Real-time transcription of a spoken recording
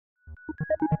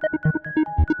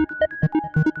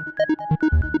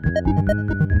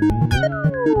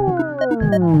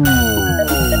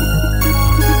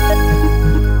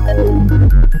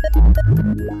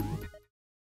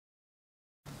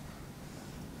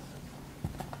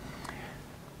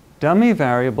Dummy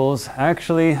variables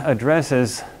actually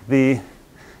addresses the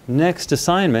next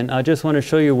assignment. I just want to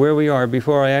show you where we are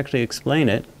before I actually explain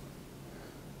it.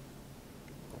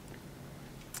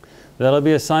 That'll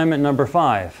be assignment number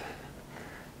 5.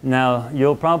 Now,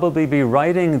 you'll probably be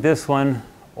writing this one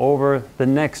over the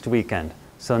next weekend.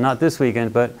 So not this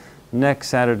weekend, but next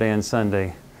Saturday and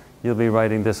Sunday, you'll be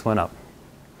writing this one up.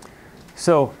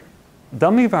 So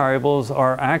dummy variables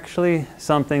are actually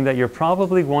something that you're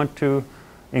probably going to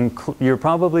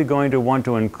want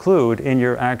to include in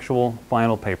your actual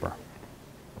final paper.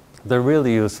 They're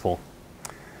really useful.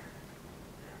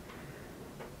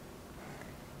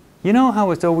 You know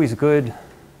how it's always good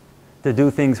to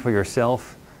do things for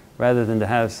yourself rather than to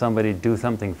have somebody do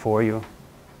something for you?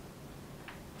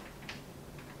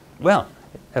 Well,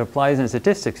 it applies in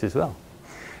statistics as well.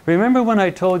 Remember when I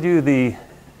told you the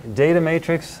data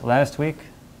matrix last week?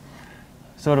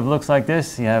 Sort of looks like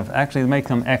this. You have, actually make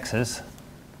them x's.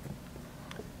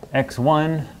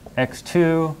 x1,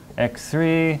 x2,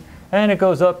 x3, and it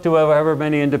goes up to however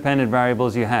many independent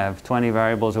variables you have, 20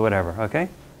 variables or whatever, okay?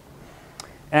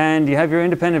 And you have your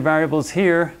independent variables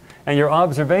here, and your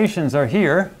observations are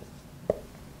here.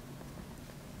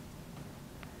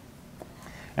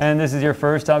 And this is your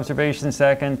first observation,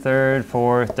 second, third,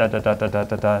 fourth,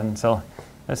 and so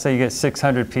let's say you get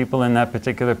 600 people in that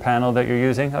particular panel that you're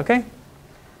using, okay?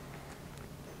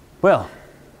 Well,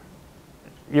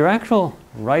 your actual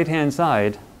right-hand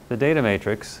side, the data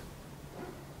matrix,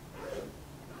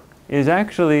 is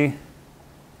actually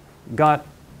got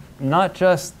not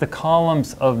just the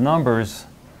columns of numbers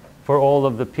for all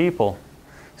of the people,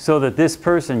 so that this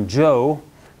person, Joe,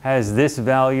 has this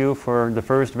value for the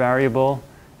first variable,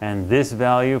 and this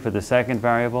value for the second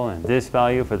variable, and this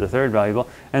value for the third variable,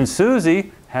 and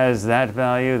Susie has that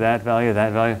value, that value,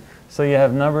 that value. So you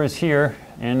have numbers here,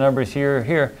 and numbers here,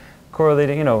 here,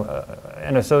 correlating, you know,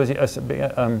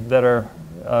 that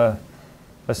are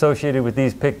associated with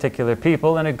these particular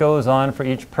people, and it goes on for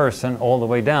each person all the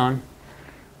way down.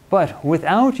 But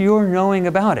without your knowing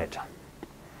about it,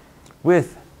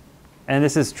 and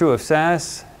this is true of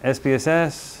SAS,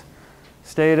 SPSS,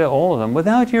 Stata, all of them,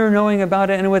 without your knowing about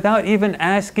it and without even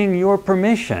asking your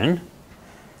permission,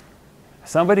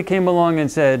 somebody came along and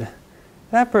said,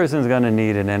 that person's going to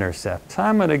need an intercept.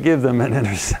 I'm going to give them an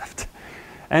intercept.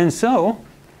 And so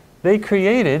they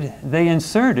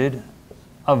inserted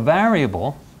a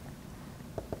variable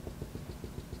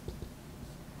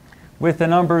with the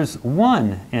numbers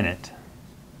 1 in it.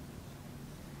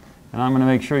 And I'm going to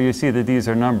make sure you see that these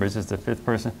are numbers. It's the 5th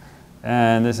person.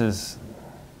 And this is,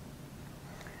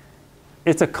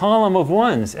 it's a column of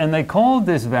 1s. And they called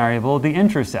this variable the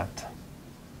intercept.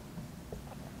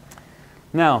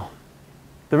 Now,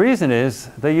 the reason is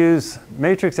they use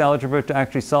matrix algebra to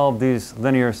actually solve these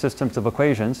linear systems of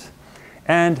equations.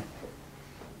 And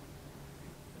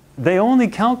they only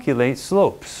calculate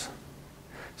slopes.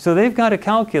 So they've got to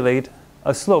calculate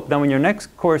a slope. Now in your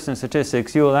next course in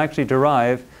statistics, you will actually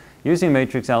derive, using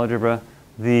matrix algebra,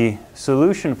 the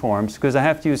solution forms, because I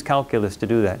have to use calculus to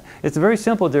do that. It's a very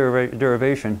simple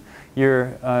derivation.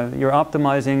 You're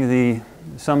optimizing the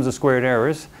sums of squared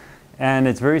errors, and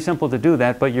it's very simple to do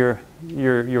that, but you're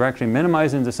actually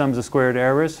minimizing the sums of squared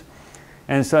errors,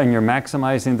 and so you're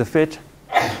maximizing the fit.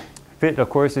 Fit,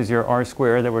 of course, is your R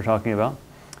squared that we're talking about.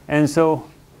 And so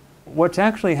what's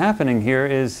actually happening here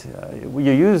is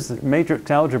you use matrix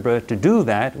algebra to do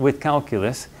that with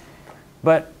calculus,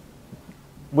 but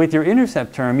with your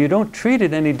intercept term, you don't treat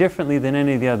it any differently than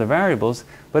any of the other variables.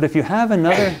 But if you have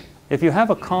if you have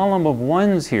a column of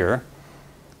 1s here,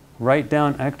 write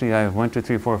down, actually I have 1, 2,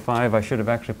 3, 4, 5. I should have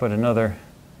actually put another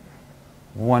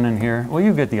 1 in here. Well,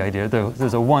 you get the idea.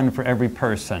 There's a 1 for every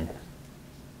person.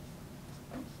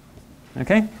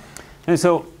 Okay? And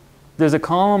so there's a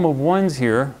column of 1s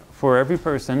here for every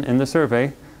person in the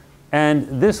survey.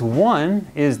 And this 1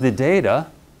 is the data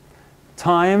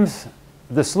times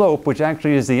the slope, which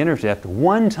actually is the intercept.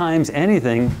 1 times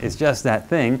anything is just that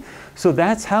thing. So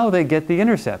that's how they get the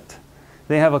intercept.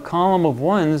 They have a column of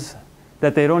 1s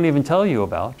that they don't even tell you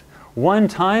about. 1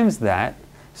 times that.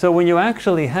 So when you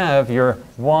actually have your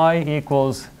y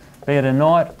equals beta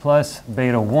naught plus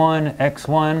beta 1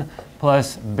 x1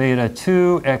 plus beta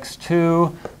 2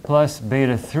 x2 plus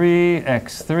beta 3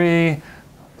 x3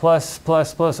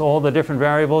 plus all the different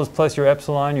variables plus your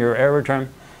epsilon, your error term.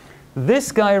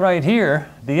 This guy right here,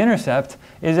 the intercept,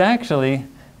 is actually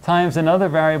times another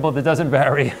variable that doesn't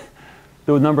vary,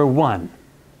 the number 1.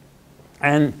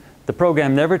 And the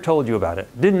program never told you about it.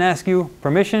 Didn't ask you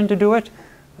permission to do it.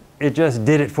 It just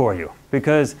did it for you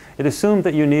because it assumed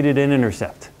that you needed an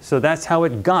intercept. So that's how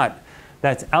it got,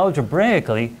 that's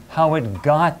algebraically how it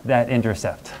got that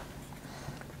intercept,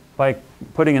 by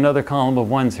putting another column of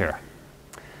 1s here.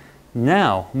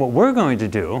 Now, what we're going to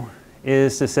do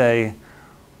is to say,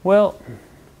 well,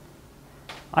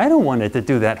 I don't want it to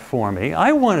do that for me.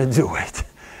 I want to do it.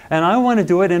 And I want to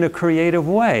do it in a creative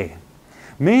way.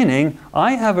 Meaning,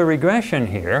 I have a regression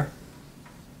here.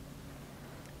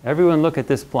 Everyone look at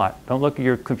this plot. Don't look at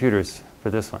your computers for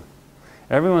this one.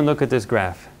 Everyone look at this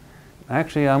graph.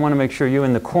 Actually, I want to make sure you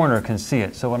in the corner can see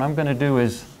it. So what I'm going to do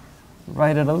is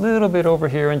write it a little bit over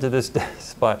here into this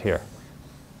spot here.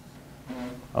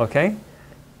 Okay?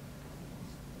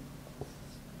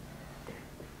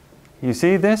 You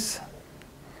see this?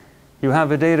 You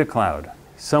have a data cloud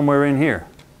somewhere in here.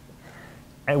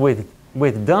 And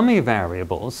with dummy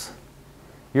variables,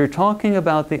 you're talking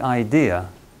about the idea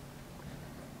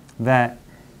that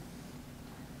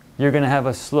you're going to have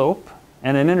a slope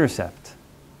and an intercept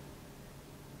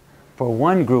for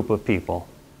one group of people,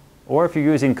 or if you're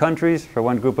using countries, for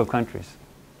one group of countries.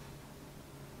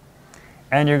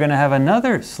 And you're going to have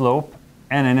another slope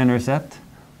and an intercept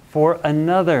for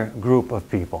another group of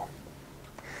people.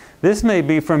 This may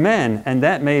be for men, and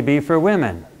that may be for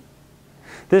women.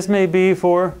 This may be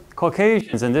for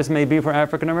Caucasians, and this may be for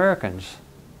African Americans.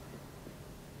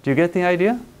 Do you get the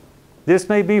idea? This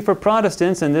may be for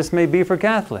Protestants, and this may be for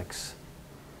Catholics.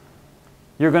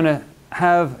 You're going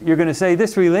to say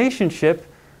this relationship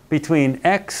between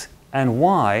X and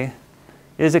Y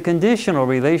is a conditional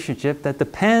relationship that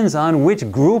depends on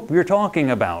which group you're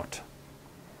talking about.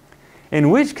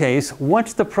 In which case,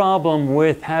 what's the problem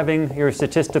with having your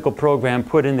statistical program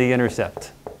put in the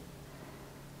intercept?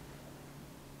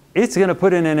 It's going to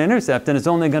put in an intercept and it's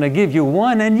only going to give you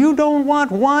 1, and you don't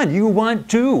want 1, you want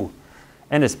 2.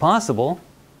 And it's possible,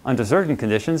 under certain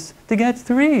conditions, to get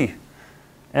 3.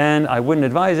 And I wouldn't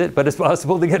advise it, but it's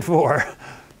possible to get 4.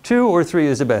 2 or 3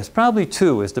 is the best. Probably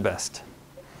 2 is the best.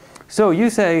 So you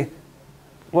say,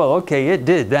 well, okay, it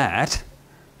did that,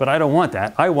 but I don't want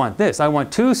that. I want this. I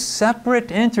want 2 separate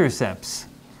intercepts.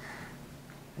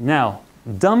 Now,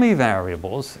 dummy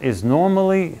variables is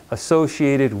normally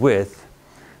associated with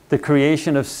the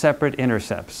creation of separate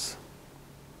intercepts.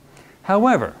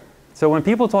 However, so when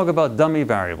people talk about dummy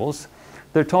variables,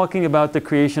 they're talking about the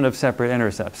creation of separate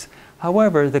intercepts.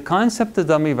 However, the concept of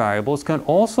dummy variables can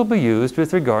also be used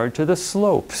with regard to the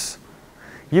slopes.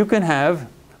 You can have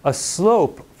a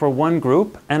slope for one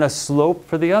group and a slope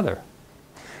for the other.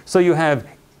 So you have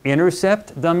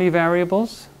intercept dummy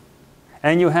variables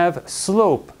and you have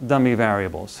slope dummy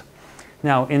variables.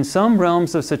 Now, in some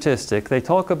realms of statistics, they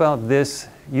talk about this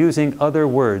using other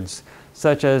words,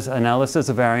 such as analysis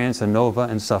of variance, ANOVA,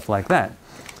 and stuff like that.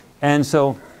 And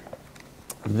so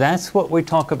that's what we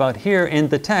talk about here in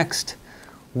the text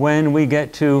when we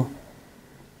get to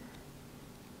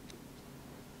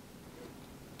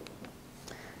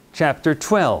chapter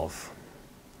 12.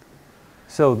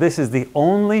 So this is the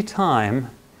only time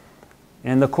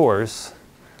in the course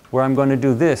where I'm going to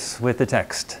do this with the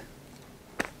text.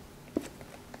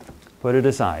 Put it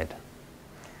aside.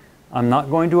 I'm not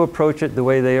going to approach it the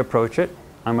way they approach it.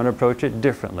 I'm going to approach it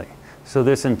differently. So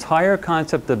this entire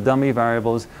concept of dummy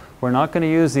variables, we're not going to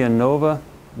use the ANOVA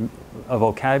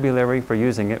vocabulary for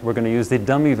using it. We're going to use the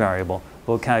dummy variable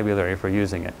vocabulary for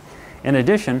using it. In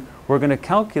addition, we're going to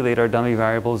calculate our dummy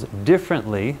variables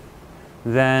differently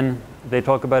than they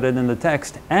talk about it in the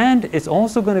text. And it's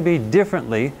also going to be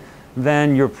differently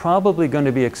than you're probably going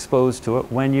to be exposed to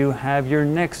it when you have your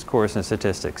next course in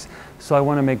statistics. So I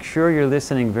want to make sure you're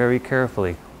listening very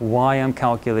carefully why I'm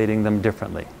calculating them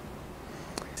differently.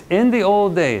 In the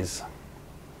old days,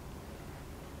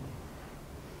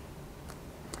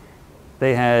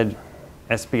 they had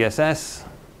SPSS,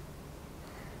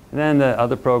 and then the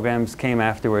other programs came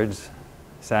afterwards,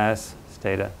 SAS,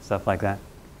 Stata, stuff like that.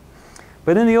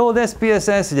 But in the old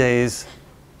SPSS days,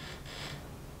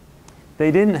 they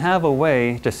didn't have a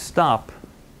way to stop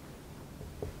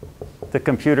the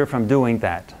computer from doing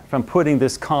that, from putting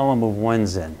this column of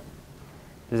 1s in.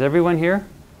 Is everyone here?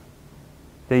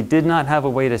 They did not have a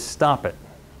way to stop it.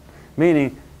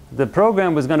 Meaning, the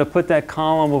program was going to put that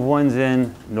column of 1s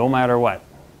in no matter what.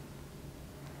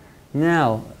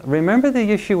 Now, remember the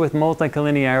issue with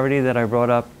multicollinearity that I brought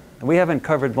up? We haven't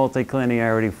covered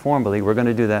multicollinearity formally. We're going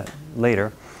to do that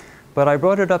later. But I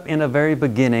brought it up in a very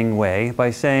beginning way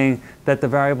by saying that the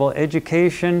variable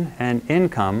education and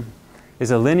income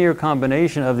is a linear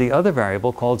combination of the other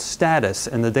variable called status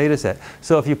in the data set.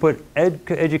 So if you put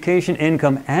education,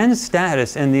 income, and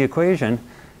status in the equation,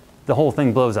 the whole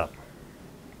thing blows up.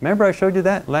 Remember I showed you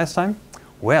that last time?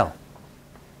 Well,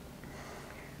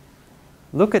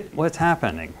 look at what's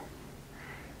happening.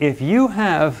 If you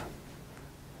have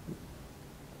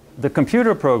the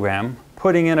computer program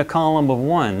putting in a column of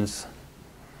ones,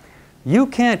 you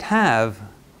can't have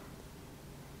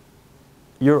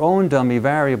your own dummy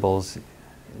variables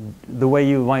the way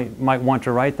you might want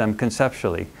to write them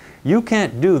conceptually. You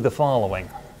can't do the following.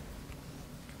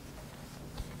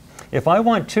 If I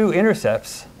want two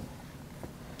intercepts,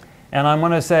 and I'm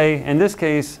going to say, in this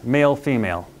case, male,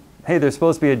 female. Hey, there's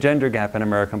supposed to be a gender gap in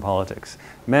American politics.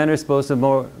 Men are supposed to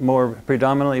more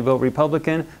predominantly vote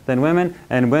Republican than women,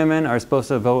 and women are supposed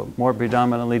to vote more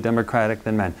predominantly Democratic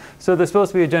than men. So there's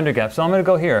supposed to be a gender gap. So I'm going to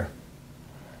go here.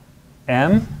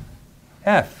 M,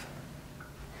 F.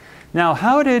 Now,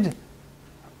 how did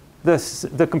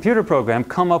the computer program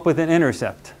come up with an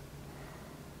intercept?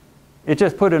 It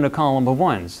just put in a column of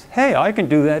ones. Hey, I can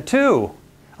do that too.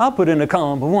 I'll put in a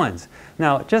column of ones.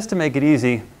 Now, just to make it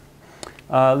easy,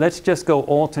 let's just go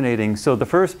alternating. So the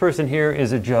first person here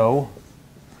is a Joe,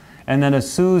 and then a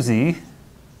Susie,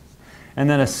 and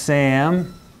then a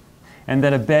Sam, and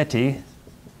then a Betty,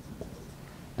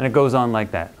 and it goes on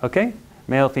like that, okay?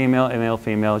 Male,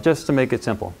 female, just to make it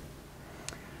simple.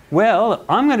 Well,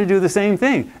 I'm going to do the same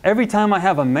thing. Every time I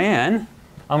have a man,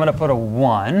 I'm going to put a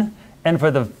 1, and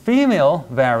for the female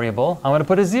variable, I'm going to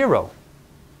put a 0.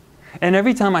 And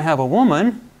every time I have a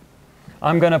woman,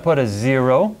 I'm going to put a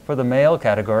 0 for the male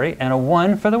category and a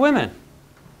 1 for the women.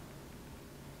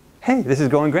 Hey, this is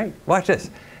going great. Watch this.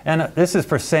 And this is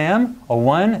for Sam, a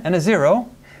 1 and a 0.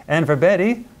 And for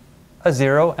Betty, a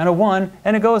 0 and a 1.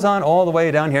 And it goes on all the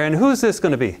way down here. And who's this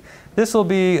going to be? This will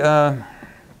be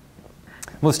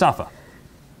Mustafa.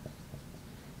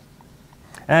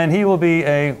 And he will be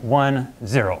a 1,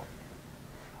 0.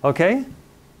 Okay?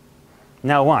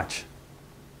 Now watch.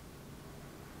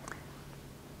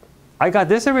 I got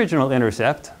this original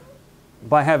intercept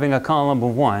by having a column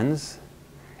of ones,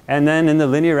 and then in the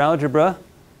linear algebra,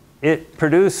 it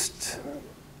produced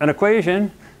an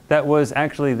equation that was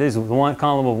actually this one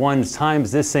column of ones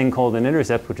times this thing called an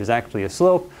intercept, which is actually a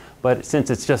slope, but since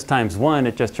it's just times 1,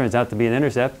 it just turns out to be an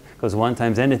intercept, because 1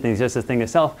 times anything is just the thing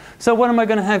itself. So what am I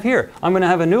going to have here? I'm going to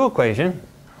have a new equation,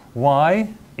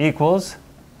 y equals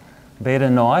beta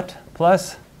naught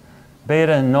plus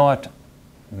beta naught.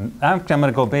 Actually, I'm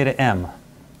going to go beta m.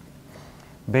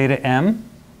 Beta m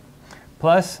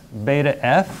plus beta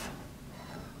f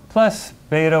plus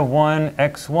beta 1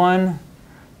 x1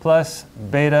 plus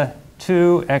beta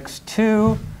 2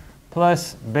 x2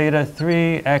 plus beta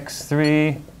 3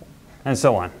 x3, and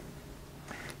so on.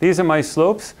 These are my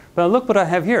slopes, but look what I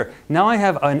have here. Now I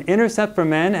have an intercept for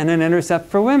men and an intercept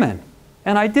for women.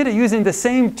 And I did it using the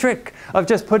same trick of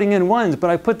just putting in ones, but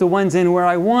I put the ones in where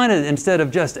I wanted instead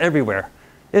of just everywhere.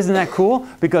 Isn't that cool?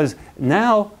 Because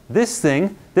now this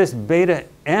thing, this beta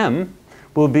m,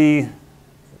 will be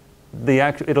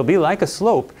it'll be like a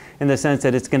slope in the sense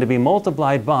that it's going to be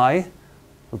multiplied by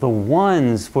the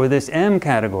ones for this m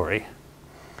category.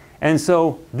 And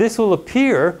so this will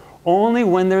appear only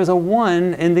when there's a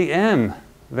 1 in the m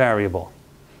variable.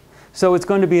 So it's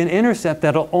going to be an intercept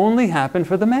that'll only happen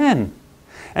for the men.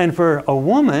 And for a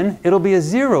woman, it'll be a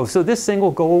 0. So this thing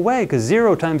will go away, because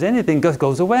 0 times anything just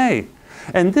goes away.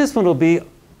 And this one will be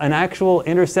an actual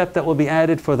intercept that will be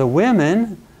added for the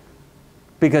women,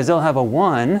 because they'll have a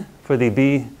 1 for the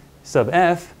b sub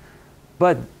f,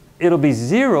 but it'll be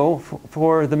 0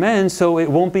 for the men, so it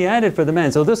won't be added for the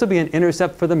men. So this will be an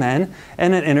intercept for the men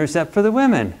and an intercept for the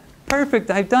women.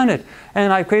 Perfect, I've done it.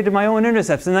 And I've created my own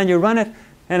intercepts. And then you run it,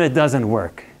 and it doesn't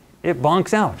work. It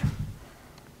bonks out.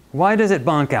 Why does it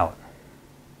bonk out?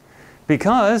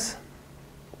 Because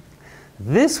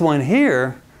this one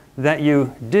here that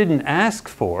you didn't ask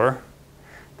for,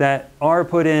 that R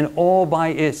put in all by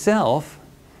itself,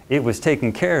 it was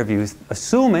taking care of you,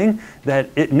 assuming that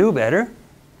it knew better,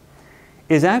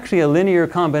 is actually a linear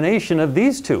combination of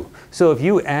these two. So if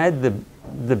you add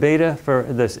the beta for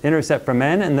this intercept for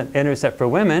men and the intercept for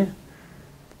women,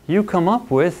 you come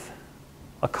up with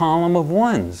a column of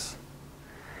ones.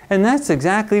 And that's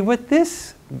exactly what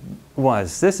this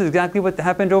was. This is exactly what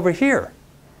happened over here.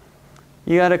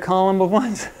 You got a column of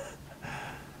ones.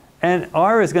 And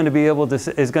R is going to be able to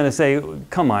say,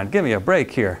 come on, give me a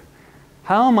break here.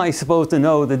 How am I supposed to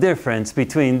know the difference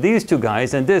between these two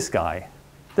guys and this guy?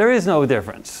 There is no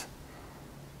difference.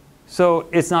 So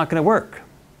it's not going to work.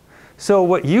 So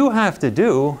what you have to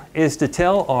do is to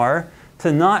tell R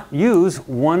to not use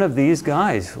one of these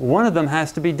guys. One of them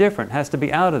has to be different, has to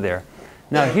be out of there.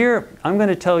 Now here, I'm going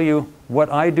to tell you what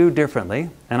I do differently,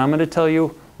 and I'm going to tell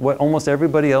you what almost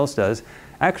everybody else does.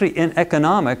 Actually, in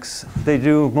economics, they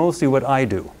do mostly what I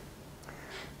do.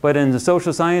 But in the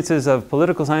social sciences of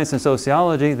political science and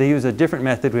sociology, they use a different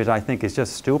method, which I think is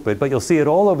just stupid. But you'll see it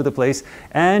all over the place,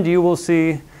 and you will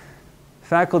see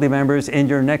faculty members in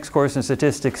your next course in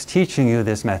statistics teaching you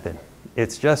this method.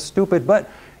 It's just stupid, but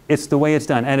it's the way it's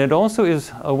done. And it also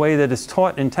is a way that is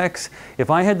taught in text. If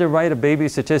I had to write a baby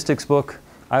statistics book,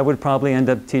 I would probably end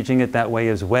up teaching it that way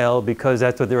as well, because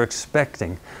that's what they're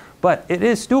expecting. But it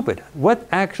is stupid. What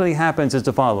actually happens is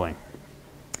the following.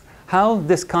 How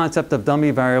this concept of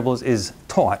dummy variables is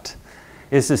taught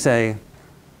is to say,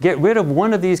 get rid of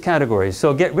one of these categories.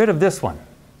 So get rid of this one.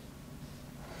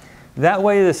 That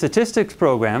way the statistics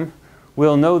program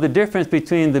will know the difference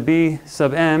between the B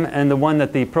sub m and the one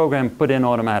that the program put in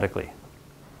automatically.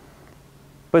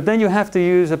 But then you have to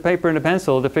use a paper and a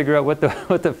pencil to figure out what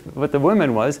the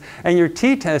woman was, and your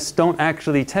t-tests don't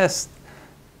actually test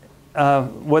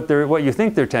what you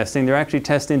think they're testing. They're actually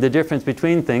testing the difference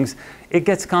between things. It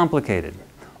gets complicated.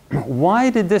 Why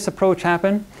did this approach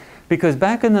happen? Because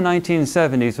back in the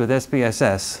 1970s with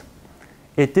SPSS,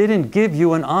 it didn't give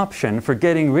you an option for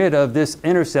getting rid of this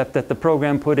intercept that the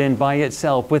program put in by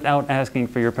itself without asking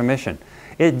for your permission.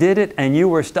 It did it, and you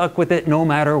were stuck with it no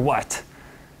matter what.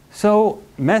 So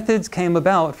methods came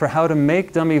about for how to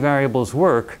make dummy variables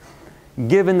work,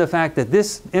 given the fact that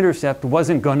this intercept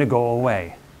wasn't going to go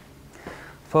away.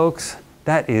 Folks,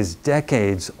 that is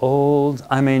decades old.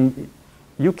 I mean,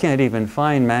 you can't even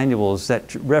find manuals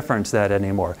that reference that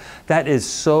anymore. That is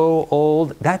so old.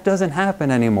 That doesn't happen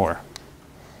anymore.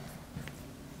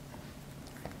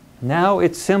 Now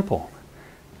it's simple.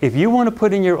 If you want to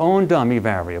put in your own dummy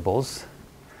variables,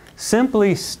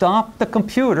 simply stop the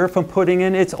computer from putting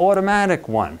in its automatic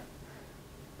one.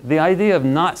 The idea of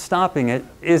not stopping it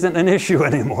isn't an issue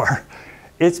anymore.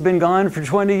 It's been gone for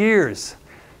 20 years.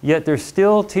 Yet they're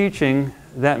still teaching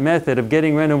that method of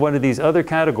getting rid of one of these other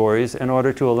categories in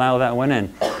order to allow that one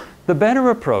in. The better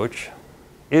approach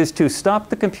is to stop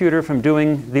the computer from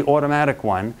doing the automatic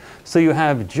one, so you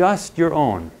have just your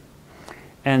own.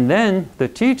 And then the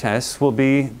t-tests will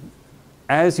be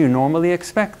as you normally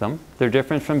expect them. They're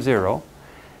different from zero.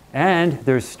 And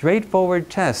there's straightforward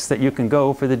tests that you can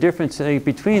go for the difference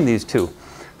between these two.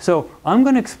 So I'm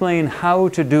going to explain how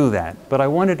to do that, but I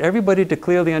wanted everybody to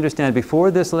clearly understand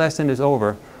before this lesson is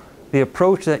over the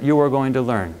approach that you are going to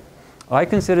learn. I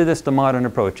consider this the modern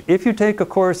approach. If you take a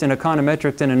course in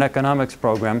econometrics in an economics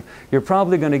program, you're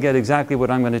probably going to get exactly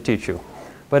what I'm going to teach you.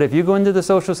 But if you go into the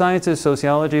social sciences,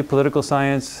 sociology, political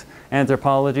science,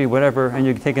 anthropology, whatever, and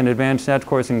you take an advanced stats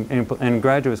course in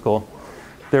graduate school,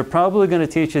 they're probably going to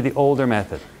teach you the older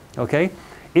method. Okay?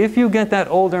 If you get that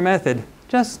older method,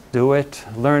 just do it,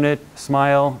 learn it,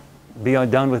 smile, be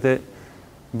done with it.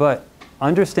 But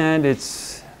understand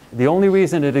it's the only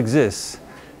reason it exists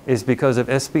is because of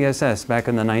SPSS back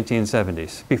in the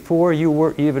 1970s, before you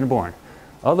were even born.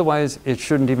 Otherwise, it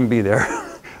shouldn't even be there.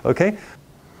 Okay?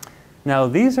 Now,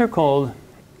 these are called,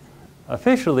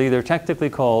 officially, they're technically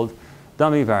called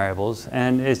dummy variables,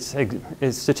 and it's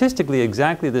statistically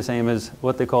exactly the same as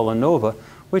what they call ANOVA,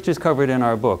 which is covered in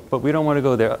our book, but we don't want to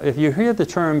go there. If you hear the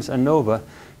terms ANOVA,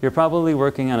 you're probably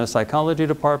working in a psychology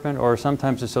department or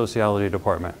sometimes a sociology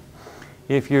department.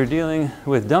 If you're dealing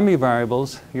with dummy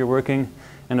variables, you're working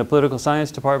in a political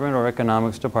science department or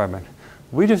economics department.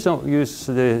 We just don't use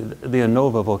the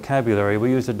ANOVA vocabulary.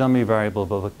 We use the dummy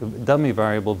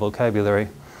variable vocabulary,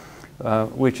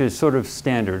 which is sort of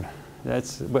standard.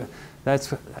 That's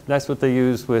what they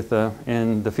use with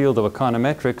in the field of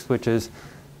econometrics,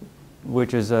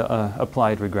 which is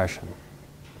applied regression.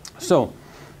 So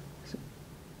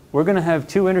we're going to have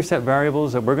two intercept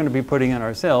variables that we're going to be putting in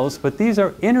ourselves, but these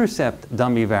are intercept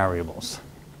dummy variables.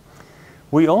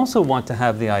 We also want to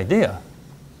have the idea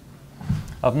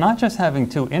of not just having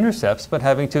two intercepts, but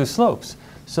having two slopes.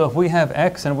 So if we have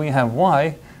x and we have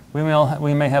y, we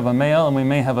may have a male and we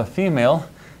may have a female,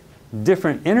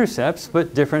 different intercepts,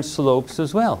 but different slopes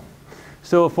as well.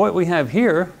 So if what we have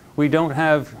here, we don't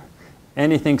have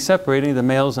anything separating the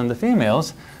males and the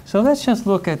females, so let's just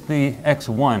look at the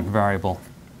x1 variable.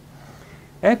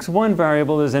 x1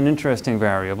 variable is an interesting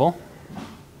variable,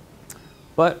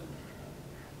 but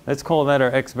let's call that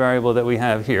our x variable that we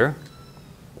have here.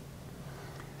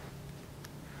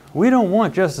 We don't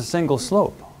want just a single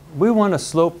slope. We want a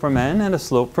slope for men and a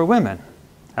slope for women.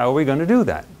 How are we going to do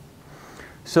that?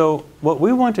 So what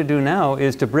we want to do now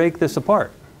is to break this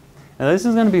apart. And this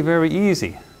is going to be very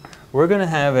easy. We're going to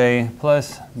have a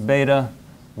plus beta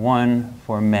 1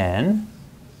 for men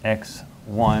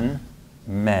x1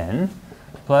 men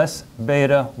plus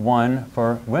beta 1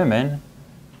 for women,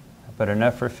 but an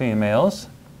F for females,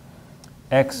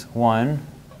 x1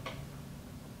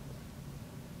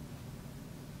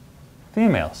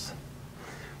 females.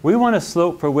 We want a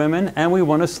slope for women and we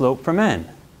want a slope for men.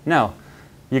 Now,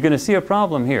 you're going to see a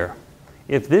problem here.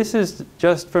 If this is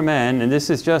just for men and this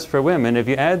is just for women, if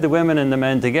you add the women and the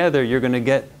men together, you're going to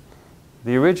get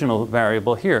the original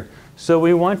variable here. So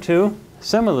we want to,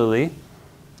 similarly,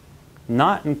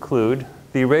 not include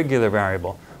the irregular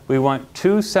variable. We want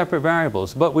two separate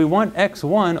variables, but we want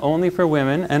x1 only for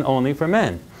women and only for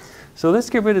men. So let's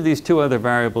get rid of these two other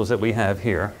variables that we have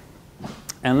here.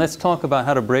 And let's talk about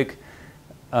how to break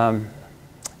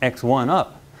x1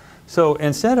 up. So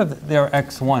instead of their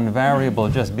x1 variable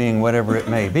just being whatever it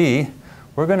may be,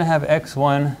 we're going to have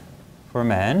x1 for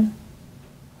men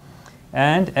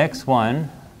and x1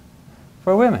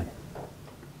 for women.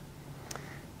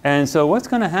 And so what's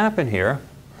going to happen here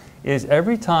is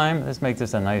every time, let's make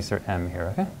this a nicer m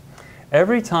here, okay?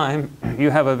 Every time you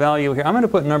have a value here, I'm going to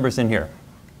put numbers in here.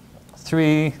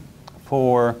 3,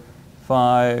 4,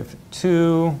 5,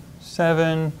 2,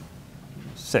 7,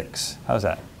 6. How's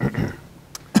that?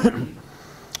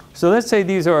 So let's say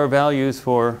these are our values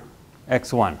for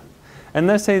x1. And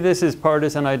let's say this is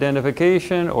partisan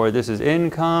identification, or this is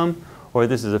income, or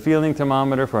this is a feeling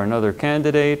thermometer for another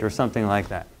candidate, or something like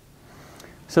that.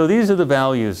 So these are the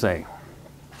values, say.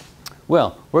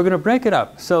 Well, we're going to break it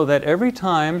up so that every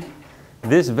time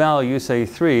this value, say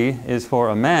 3, is for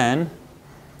a man,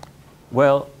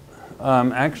 well,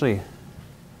 actually,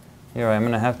 here I'm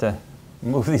going to have to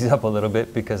move these up a little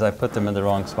bit because I put them in the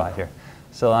wrong spot here.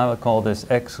 So I will call this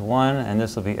x1, and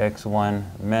this will be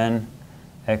x1 men,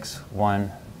 x1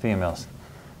 females.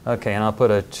 Okay, and I'll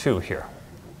put a 2 here.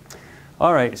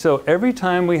 All right, so every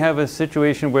time we have a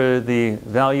situation where the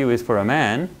value is for a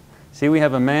man, see we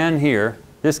have a man here.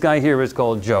 This guy here is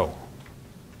called Joe.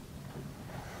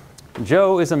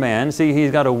 Joe is a man. See,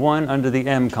 he's got a 1 under the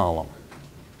M column.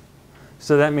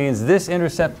 So that means this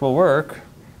intercept will work,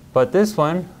 but this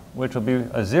one, which will be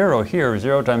a 0 here,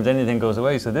 0 times anything goes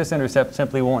away, so this intercept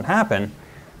simply won't happen,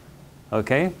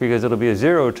 okay, because it'll be a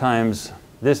 0 times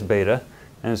this beta,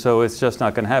 and so it's just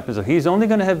not going to happen. So he's only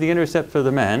going to have the intercept for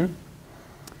the men,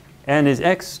 and his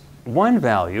x1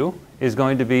 value is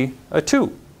going to be a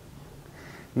 2.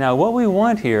 Now what we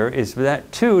want here is for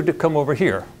that 2 to come over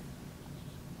here,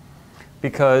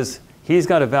 because he's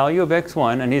got a value of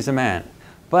x1 and he's a man.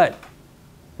 But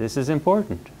this is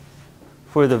important.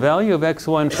 For the value of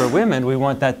x1 for women, we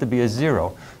want that to be a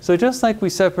 0. So just like we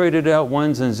separated out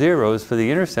 1s and 0s for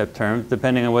the intercept term,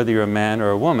 depending on whether you're a man or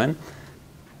a woman,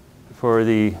 for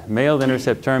the male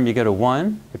intercept term, you get a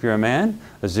 1 if you're a man,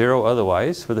 a 0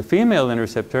 otherwise. For the female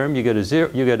intercept term, you get a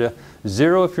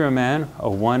 0 if you're a man, a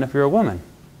 1 if you're a woman.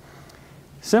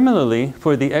 Similarly,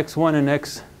 for the x1 and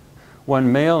x1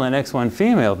 male and x1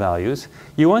 female values,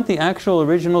 you want the actual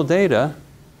original data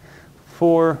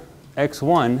for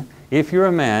x1 if you're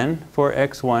a man, for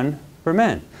x1 for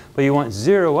men. But you want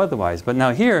 0 otherwise. But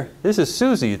now here, this is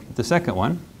Susie, the second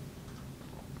one.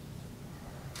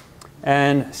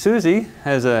 And Susie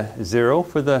has a 0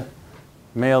 for the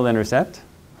male intercept,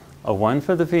 a 1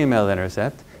 for the female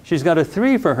intercept. She's got a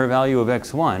 3 for her value of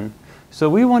x1. So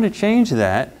we want to change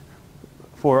that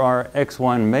for our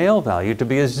x1 male value to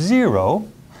be a 0.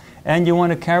 And you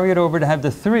want to carry it over to have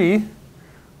the 3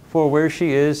 for where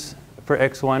she is for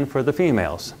x1 for the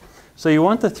females. So you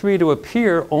want the 3 to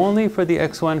appear only for the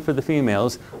x1 for the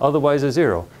females, otherwise a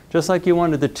 0. Just like you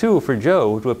wanted the 2 for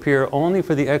Joe to appear only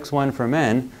for the x1 for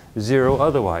men, 0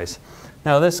 otherwise.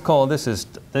 Now let's call this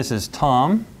is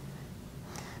Tom,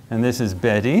 and this is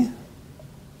Betty,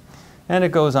 and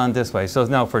it goes on this way. So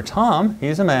now for Tom,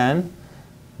 he's a man,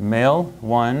 male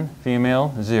 1,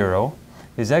 female 0.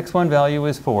 His x1 value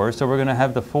is 4, so we're going to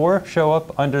have the 4 show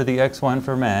up under the x1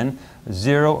 for men,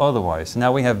 0 otherwise.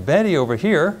 Now we have Betty over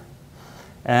here,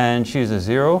 and she's a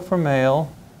 0 for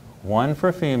male, 1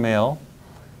 for female.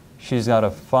 She's got a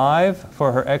 5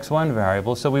 for her x1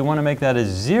 variable, so we want to make that a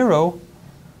 0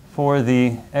 for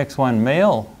the x1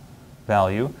 male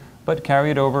value, but carry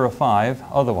it over a 5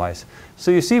 otherwise. So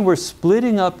you see we're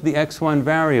splitting up the x1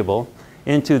 variable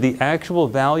into the actual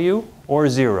value or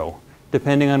 0,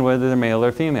 depending on whether they're male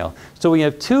or female. So we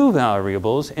have 2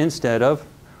 variables instead of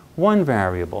 1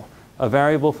 variable. A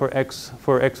variable for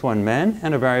x1 men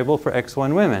and a variable for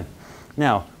x1 women.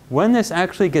 Now, when this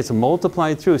actually gets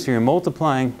multiplied through, so you're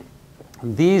multiplying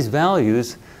these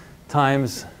values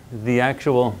times the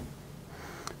actual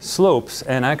slopes,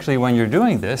 and actually when you're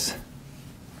doing this,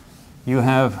 you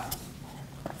have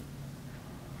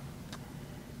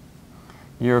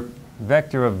your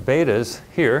vector of betas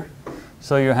here.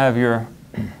 So you have your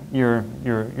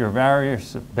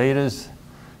various betas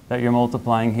that you're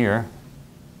multiplying here.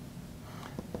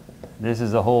 This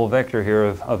is the whole vector here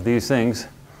of these things.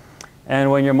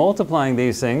 And when you're multiplying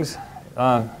these things,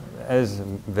 as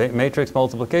matrix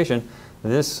multiplication,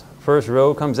 this first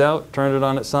row comes out, turn it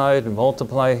on its side, and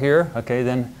multiply here. Okay,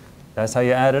 then that's how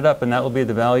you add it up, and that will be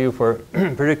the value for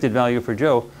predicted value for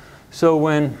Joe. So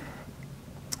when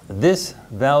this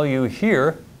value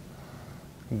here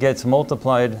gets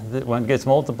multiplied, when it gets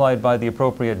multiplied by the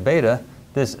appropriate beta,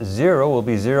 this 0 will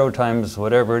be 0 times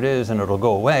whatever it is, and it'll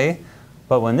go away.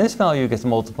 But when this value gets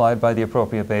multiplied by the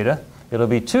appropriate beta, it'll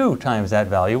be 2 times that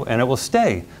value, and it will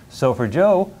stay. So for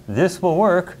Joe, this will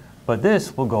work, but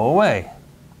this will go away.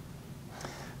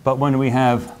 But when we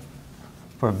have,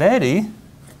 for Betty,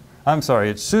 I'm sorry,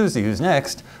 it's Susie who's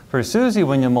next. For Susie,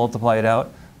 when you multiply it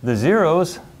out, the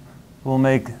zeros will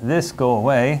make this go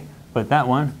away, but that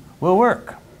one will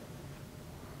work.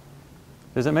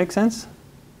 Does it make sense?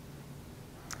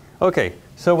 Okay,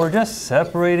 so we're just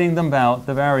separating them out,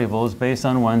 the variables, based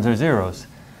on ones or zeros.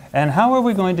 And how are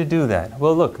we going to do that?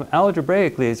 Well, look,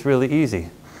 algebraically, it's really easy.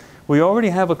 We already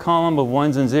have a column of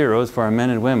ones and zeros for our men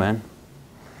and women.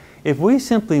 If we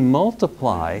simply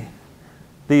multiply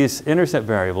these intercept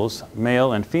variables,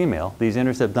 male and female, these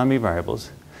intercept dummy variables,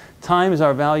 times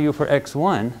our value for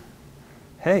x1,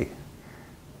 hey,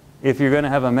 if you're going to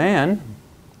have a man,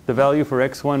 the value for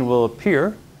x1 will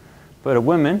appear, but a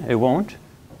woman, it won't.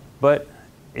 But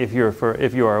if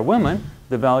you are a woman,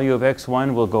 the value of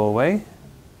x1 will go away.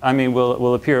 I mean,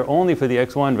 will appear only for the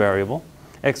x1 variable,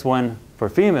 x1 for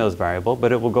females variable,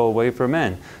 but it will go away for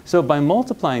men. So by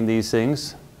multiplying these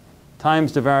things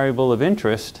times the variable of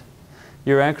interest,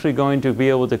 you're actually going to be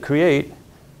able to create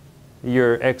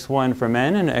your x1 for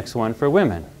men and x1 for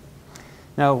women.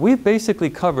 Now, we've basically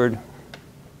covered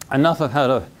enough of how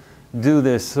to do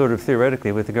this sort of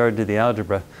theoretically with regard to the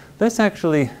algebra. Let's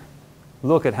actually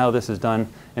look at how this is done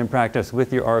in practice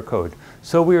with your R code.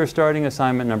 So we are starting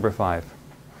assignment number 5.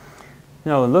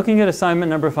 Now, looking at assignment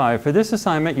number 5, for this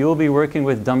assignment you will be working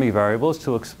with dummy variables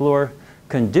to explore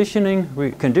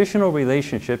conditional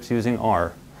relationships using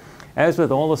R. As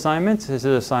with all assignments, this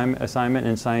is an assignment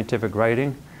in scientific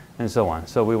writing and so on.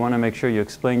 So we want to make sure you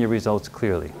explain your results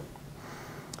clearly.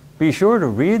 Be sure to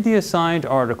read the assigned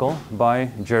article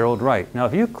by Gerald Wright. Now,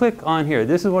 if you click on here,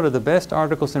 this is one of the best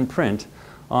articles in print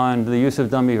on the use of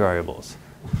dummy variables.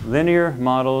 Linear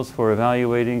models for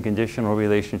evaluating conditional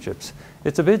relationships.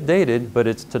 It's a bit dated, but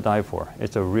it's to die for.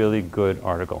 It's a really good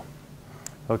article.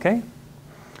 Okay?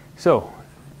 So,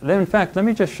 then in fact, let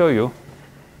me just show you.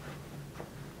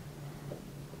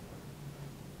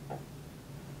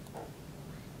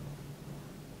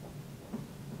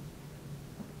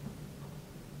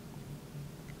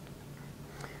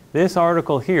 This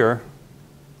article here,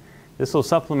 this will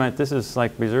supplement, this is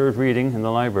like reserved reading in the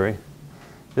library.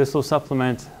 This will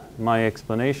supplement my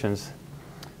explanations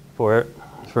for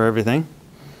everything.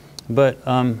 But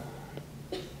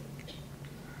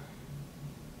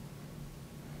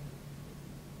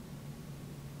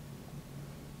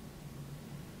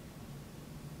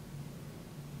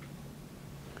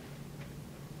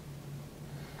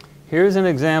here's an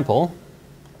example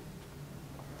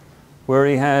where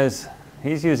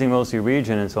he's using mostly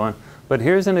region and so on, but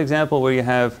here's an example where you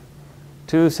have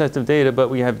two sets of data, but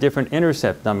we have different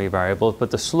intercept dummy variables,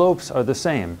 but the slopes are the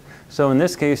same. So in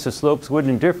this case, the slopes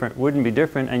wouldn't be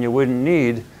different, and you wouldn't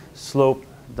need slope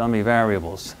dummy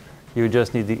variables. You would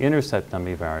just need the intercept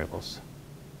dummy variables.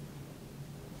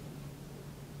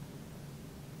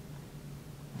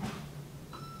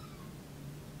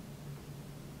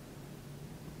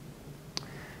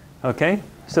 Okay,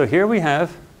 so here we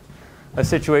have a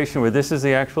situation where this is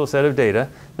the actual set of data.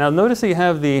 Now notice that you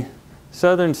have the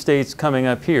southern states coming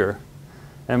up here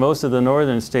and most of the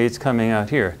northern states coming out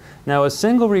here. Now a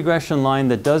single regression line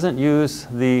that does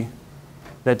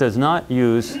not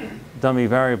use dummy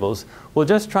variables will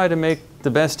just try to make the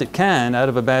best it can out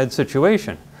of a bad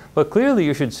situation. But clearly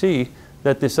you should see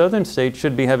that the southern state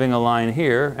should be having a line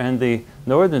here and the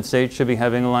northern state should be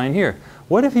having a line here.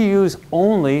 What if you use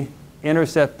only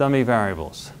intercept dummy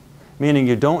variables? Meaning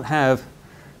you don't have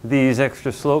these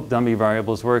extra slope dummy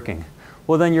variables working.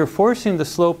 Well, then you're forcing the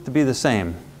slope to be the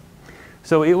same.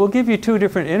 So it will give you two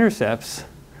different intercepts,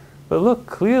 but look,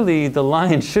 clearly the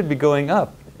line should be going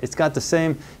up. It's got the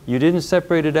same, you didn't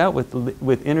separate it out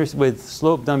with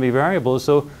slope dummy variables,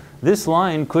 so this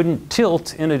line couldn't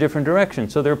tilt in a different direction.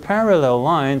 So they're parallel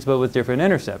lines, but with different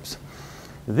intercepts.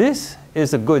 This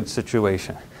is a good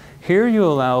situation. Here you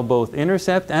allow both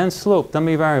intercept and slope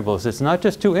dummy variables. It's not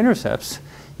just two intercepts.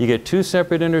 You get two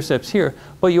separate intercepts here,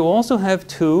 but you also have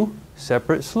two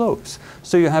separate slopes.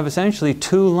 So you have essentially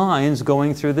two lines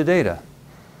going through the data.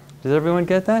 Does everyone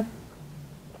get that?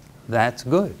 That's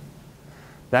good.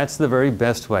 That's the very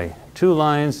best way. Two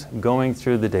lines going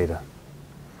through the data.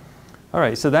 All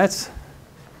right, so that's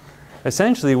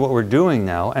essentially what we're doing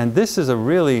now, and this is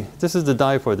the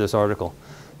dive for this article.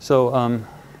 So let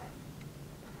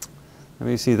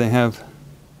me see, they have,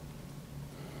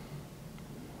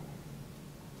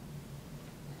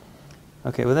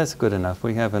 okay, well that's good enough.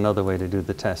 We have another way to do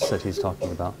the tests that he's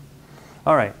talking about.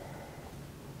 All right.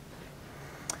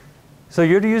 So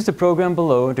you're to use the program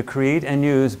below to create and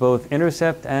use both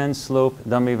intercept and slope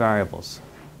dummy variables.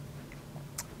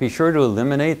 Be sure to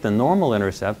eliminate the normal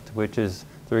intercept, which is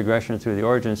the regression through the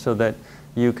origin, so that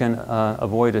you can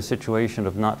avoid a situation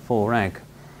of not full rank.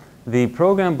 The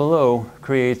program below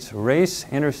creates race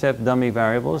intercept dummy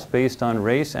variables based on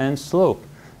race and slope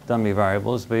dummy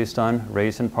variables based on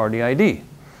race and party ID.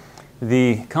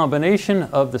 The combination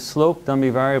of the slope dummy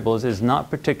variables is not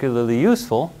particularly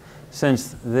useful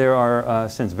since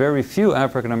very few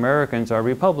African Americans are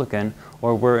Republican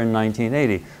or were in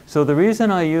 1980. So the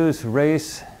reason I use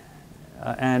race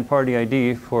and party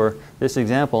ID for this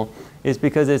example is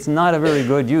because it's not a very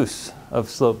good use of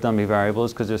slope dummy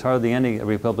variables, because there's hardly any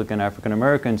Republican African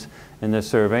Americans in this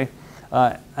survey.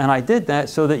 And I did that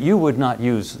so that you would not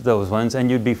use those ones and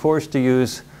you'd be forced to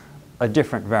use a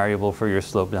different variable for your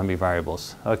slope dummy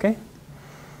variables, okay?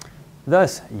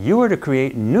 Thus, you are to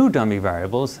create new dummy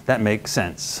variables that make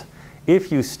sense.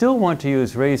 If you still want to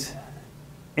use race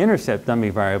intercept dummy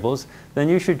variables, then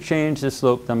you should change the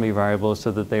slope dummy variables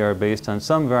so that they are based on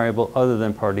some variable other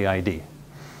than party ID.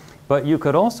 But you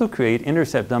could also create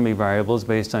intercept dummy variables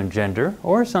based on gender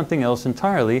or something else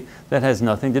entirely that has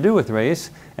nothing to do with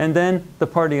race, and then the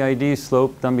party ID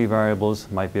slope dummy variables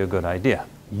might be a good idea.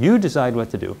 You decide what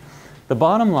to do. The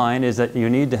bottom line is that you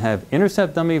need to have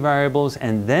intercept dummy variables,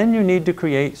 and then you need to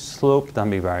create slope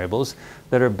dummy variables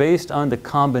that are based on the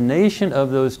combination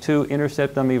of those two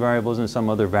intercept dummy variables and some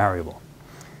other variable.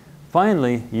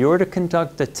 Finally, you're to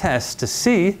conduct a test to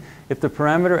see if the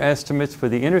parameter estimates for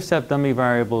the intercept dummy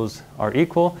variables are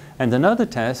equal, and another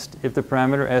test if the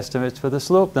parameter estimates for the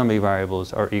slope dummy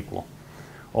variables are equal.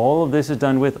 All of this is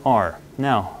done with R.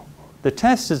 Now, the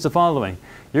test is the following.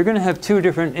 You're going to have two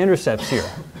different intercepts here.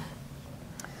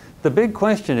 The big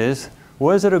question is,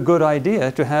 was it a good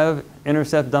idea to have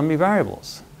intercept dummy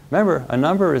variables? Remember, a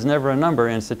number is never a number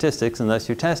in statistics unless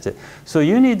you test it. So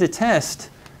you need to test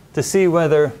to see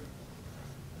whether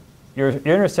your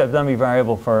intercept dummy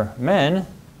variable for men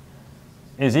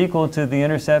is equal to the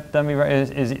intercept dummy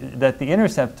that the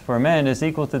intercept for men is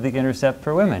equal to the intercept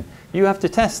for women. You have to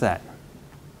test that.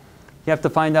 You have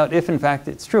to find out if in fact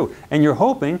it's true, and you're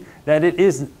hoping that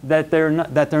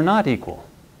they're not equal.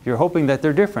 You're hoping that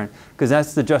they're different, because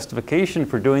that's the justification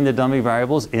for doing the dummy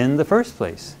variables in the first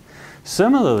place.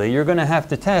 Similarly, you're going to have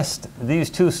to test these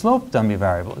two slope dummy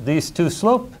variables, these two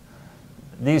slopes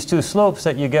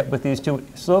that you get with these two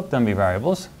slope dummy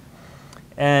variables,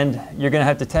 and you're going to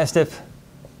have to test if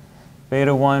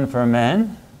beta 1 for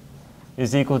men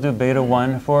is equal to beta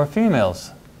 1 for females.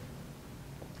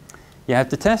 You have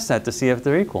to test that to see if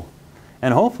they're equal,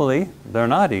 and hopefully they're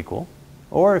not equal.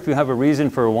 Or if you have a reason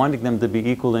for wanting them to be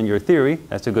equal in your theory,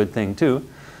 that's a good thing too.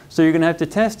 So you're going to have to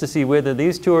test to see whether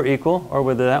these two are equal or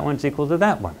whether that one's equal to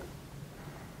that one.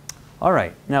 All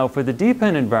right, now for the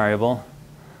dependent variable,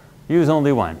 use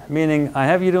only one, meaning I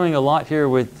have you doing a lot here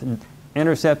with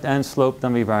intercept and slope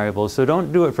dummy variables, so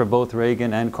don't do it for both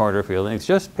Reagan and Carter fieldings.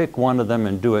 Just pick one of them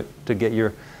and do it to get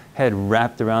your head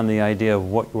wrapped around the idea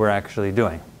of what we're actually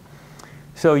doing.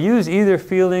 So use either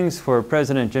fieldings for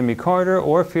President Jimmy Carter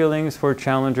or fieldings for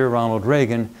Challenger Ronald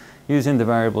Reagan using the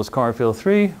variables Carfield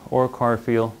 3 or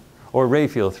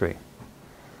Rayfield 3.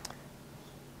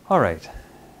 All right.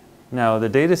 Now the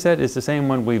data set is the same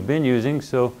one we've been using,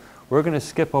 so we're going to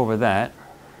skip over that.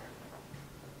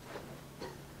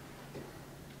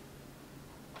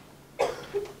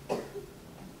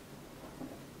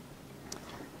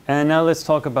 And now let's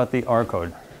talk about the R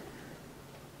code.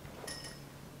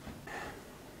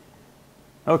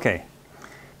 Okay,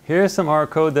 here's some R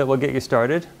code that will get you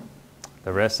started.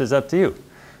 The rest is up to you.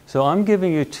 So I'm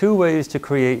giving you two ways to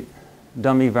create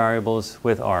dummy variables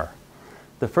with R.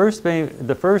 The first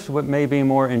may be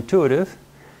more intuitive,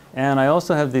 and I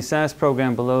also have the SAS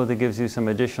program below that gives you some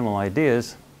additional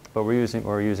ideas, but we're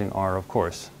using R, of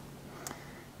course.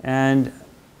 And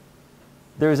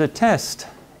there's a test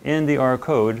in the R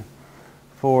code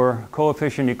for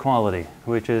coefficient equality,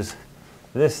 which is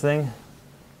this thing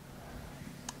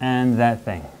and that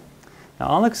thing. Now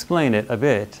I'll explain it a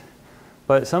bit,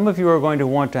 But some of you are going to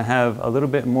want to have a little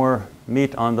bit more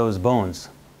meat on those bones.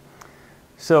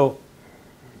 So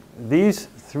these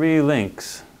 3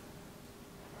 links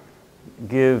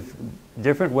give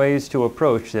different ways to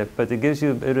approach it, but it gives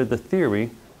you a bit of the theory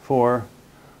for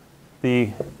the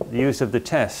use of the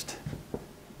test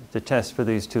for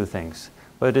these 2 things.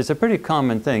 But it's a pretty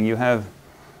common thing. You have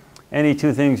any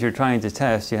 2 things you're trying to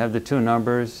test. You have the 2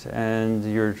 numbers, and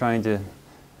you're trying to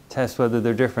test whether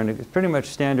they're different. It's pretty much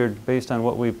standard based on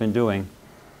what we've been doing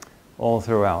all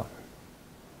throughout.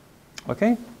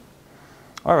 Okay?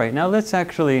 All right, now let's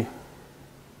actually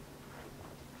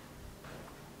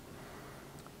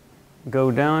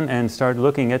go down and start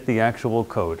looking at the actual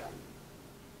code.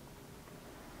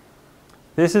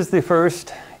 This is the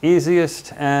first,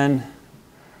 easiest, and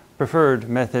preferred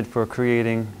method for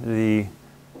creating the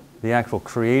actual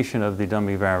creation of the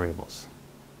dummy variables.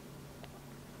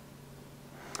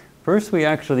 First, we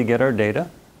actually get our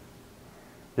data.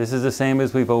 This is the same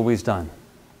as we've always done.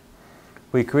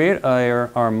 We create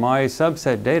our my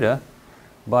subset data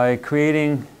by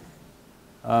creating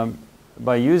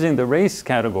by using the race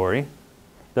category,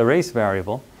 the race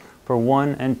variable, for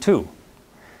 1 and 2.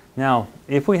 Now,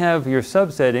 if we have your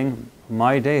subsetting,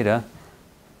 my data,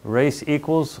 race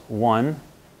equals 1,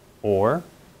 or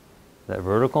that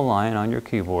vertical line on your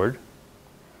keyboard,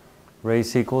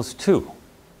 race equals 2.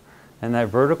 And that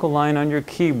vertical line on your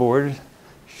keyboard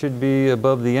should be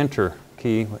above the Enter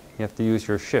key. You have to use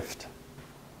your Shift.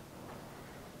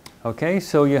 Okay,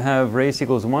 so you have race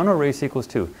equals 1 or race equals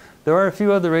 2. There are a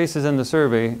few other races in the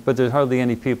survey, but there's hardly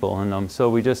any people in them, so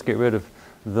we just get rid of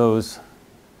those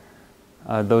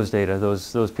data,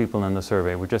 those people in the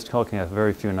survey. We're just looking at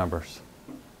very few numbers.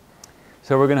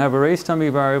 So we're going to have a race dummy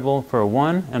variable for a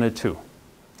 1 and a 2.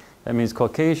 That means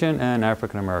Caucasian and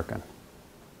African American.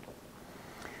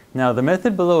 Now the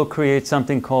method below creates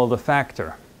something called a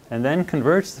factor, and then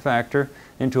converts the factor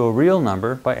into a real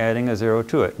number by adding a 0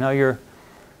 to it. Now your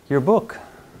book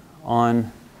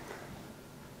on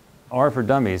R for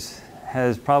Dummies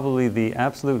has probably the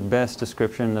absolute best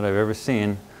description that I've ever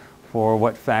seen for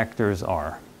what factors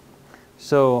are.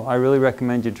 So I really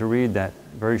recommend you to read that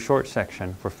very short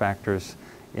section for factors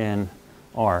in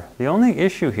R. The only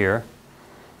issue here,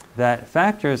 that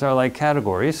factors are like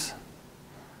categories.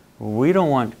 We don't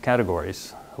want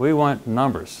categories. We want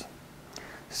numbers.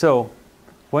 So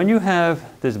when you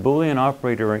have this Boolean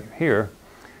operator right here,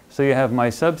 so you have my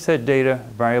subset data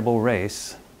variable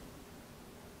race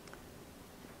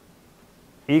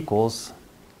equals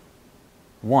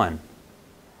 1.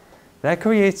 That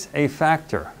creates a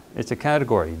factor. It's a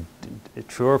category.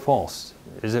 True or false?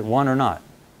 Is it 1 or not?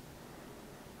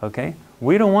 Okay?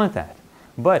 We don't want that.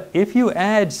 But if you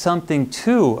add something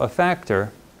to a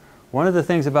factor, one of the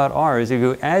things about R is if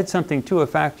you add something to a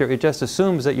factor, it just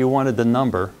assumes that you wanted the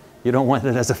number. You don't want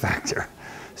it as a factor.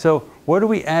 So what do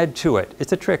we add to it?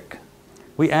 It's a trick.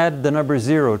 We add the number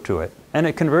 0 to it, and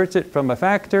it converts it from a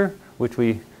factor, which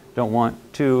we don't want,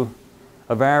 to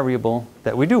a variable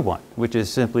that we do want, which is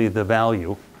simply the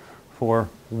value for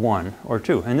 1 or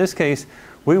 2. In this case,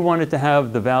 we wanted to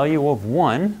have the value of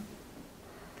 1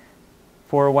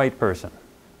 for a white person.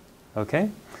 Okay?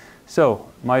 So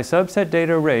my subset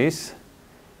data race,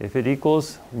 if it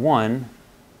equals 1,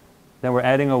 then we're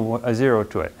adding a 0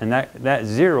 to it. And that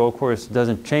 0, of course,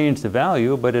 doesn't change the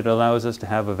value, but it allows us to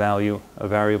have a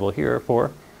variable here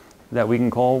for that we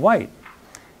can call white.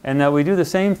 And now we do the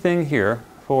same thing here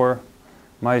for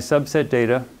my subset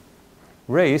data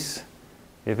race.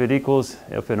 If it equals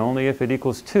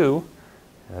 2,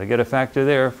 I get a factor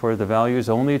there for the values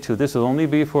only 2. This will only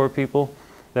be for people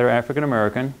that are African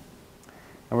American.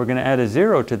 And we're going to add a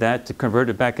 0 to that to convert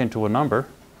it back into a number.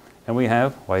 And we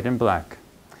have white and black.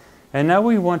 And now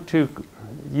we want to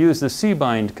use the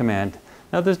cbind command.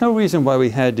 Now there's no reason why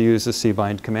we had to use the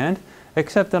cbind command,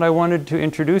 except that I wanted to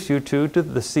introduce you to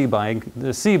the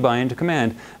cbind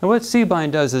command. And what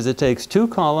cbind does is it takes 2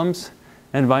 columns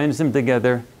and binds them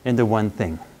together into one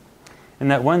thing. And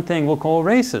that one thing we'll call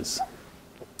races.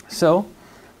 So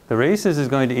the races is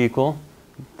going to equal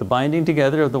the binding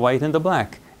together of the white and the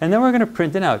black. And then we're going to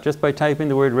print it out. Just by typing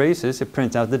the word races, it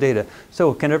prints out the data.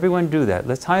 So can everyone do that?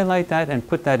 Let's highlight that and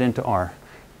put that into R.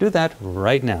 Do that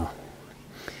right now.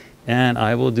 And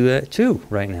I will do that too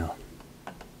right now.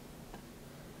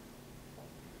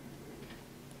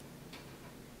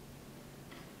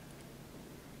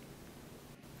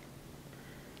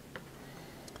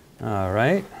 All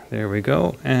right, there we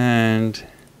go. And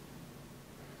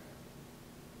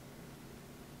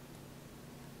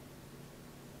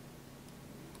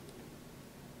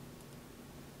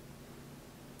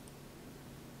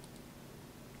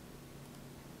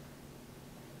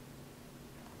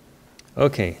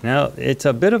Okay, now it's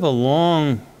a bit of a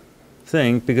long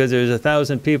thing because there's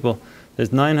 1,000 people.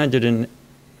 There's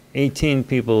 918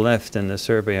 people left in the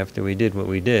survey after we did what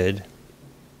we did.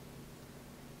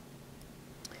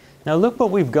 Now look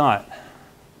what we've got.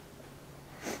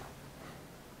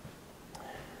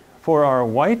 For our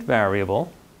white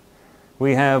variable,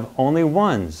 we have only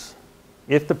ones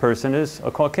if the person is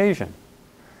a Caucasian,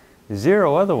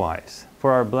 0 otherwise.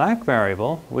 For our black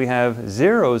variable, we have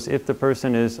zeros if the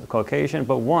person is a Caucasian,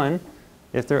 but 1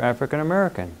 if they're African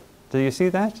American. Do you see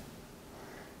that?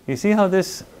 You see how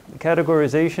this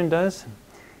categorization does?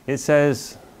 It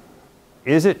says,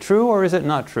 is it true or is it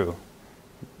not true?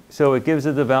 So it gives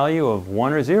it the value of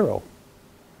 1 or 0.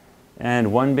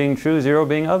 And 1 being true, 0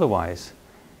 being otherwise.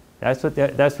 That's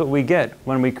what we get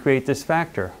when we create this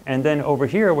factor. And then over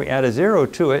here, we add a 0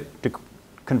 to it to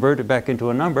convert it back into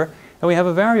a number. And we have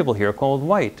a variable here called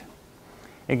white.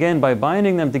 Again, by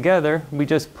binding them together, we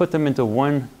just put them into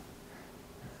one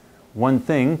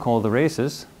thing called the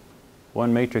races,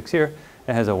 one matrix here.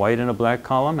 It has a white and a black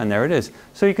column, and there it is.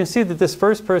 So you can see that this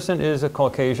first person is a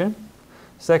Caucasian.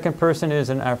 Second person is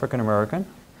an African American.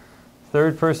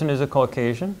 Third person is a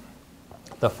Caucasian.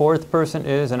 The fourth person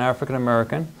is an African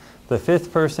American. The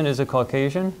fifth person is a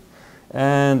Caucasian.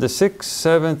 And the sixth,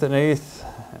 seventh, and eighth,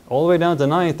 all the way down to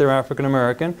ninth, they're African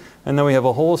American. And then we have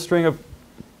a whole string of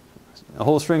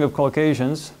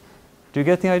Caucasians. Do you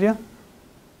get the idea?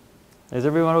 Is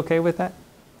everyone okay with that?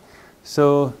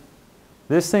 So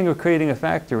this thing of creating a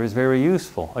factor is very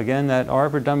useful. Again, that R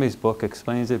for Dummies book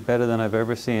explains it better than I've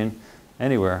ever seen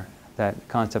anywhere, that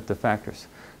concept of factors.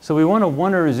 So we want a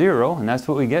 1 or a 0, and that's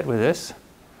what we get with this,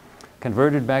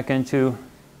 converted back into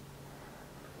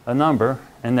a number,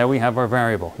 and there we have our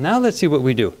variable. Now let's see what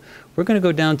we do. We're going to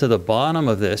go down to the bottom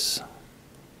of this,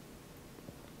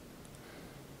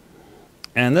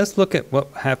 and let's look at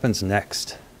what happens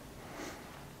next.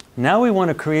 Now we want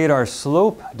to create our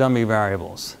slope dummy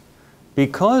variables.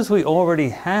 Because we already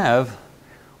have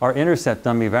our intercept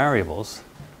dummy variables,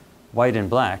 white and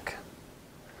black,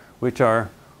 which are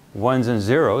 1s and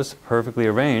 0s perfectly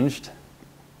arranged,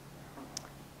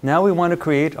 now we want to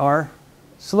create our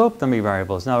slope dummy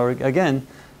variables. Now again,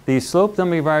 the slope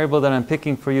dummy variable that I'm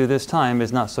picking for you this time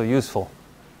is not so useful,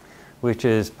 which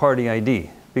is party ID.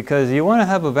 Because you want to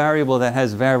have a variable that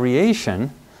has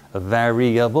variation. A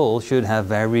variable should have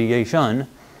variation.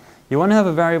 You want to have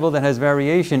a variable that has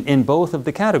variation in both of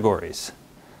the categories.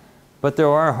 But there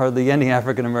are hardly any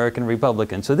African American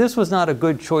Republicans. So this was not a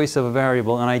good choice of a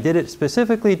variable, and I did it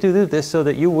specifically to do this so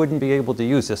that you wouldn't be able to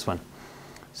use this one.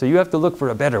 So you have to look for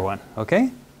a better one,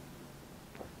 okay?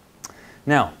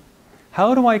 Now,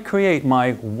 how do I create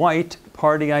my white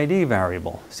party ID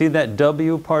variable? See that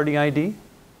W party ID?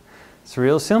 It's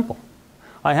real simple.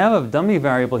 I have a dummy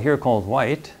variable here called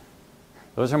white.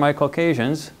 Those are my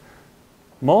Caucasians.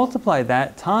 Multiply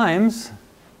that times,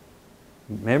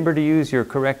 remember to use your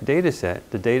correct data set,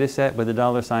 the data set with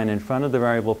the $sign in front of the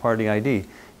variable party ID.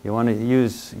 You don't want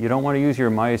to use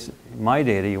your my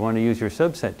data, you want to use your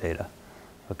subset data.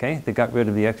 Okay? They got rid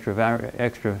of the extra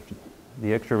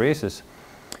races.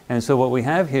 And so what we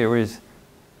have here is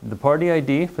the party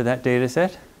ID for that data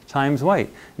set times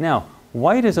white. Now,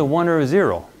 white is a 1 or a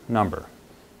 0 number.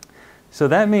 So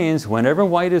that means whenever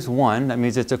white is 1, that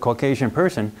means it's a Caucasian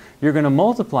person, you're going to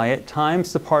multiply it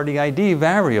times the party ID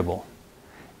variable.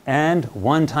 And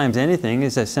 1 times anything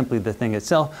is just simply the thing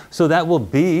itself. So that will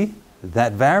be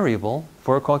that variable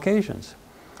for Caucasians.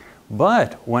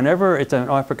 But whenever it's an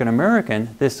African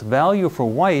American, this value for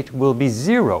white will be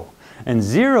 0. And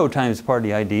 0 times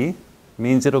party ID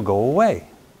means it'll go away.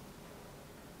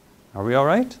 Are we all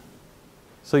right?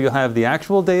 So you'll have the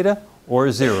actual data or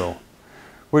 0.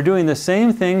 We're doing the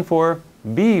same thing for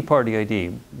B party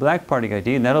ID, black party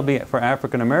ID, and that'll be for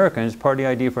African Americans, party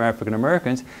ID for African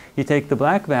Americans. You take the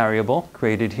black variable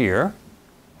created here,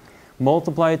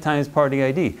 multiply it times party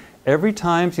ID. Every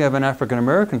time you have an African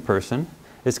American person,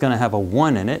 it's going to have a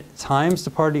 1 in it times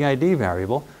the party ID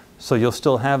variable, so you'll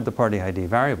still have the party ID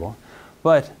variable.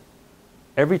 But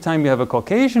every time you have a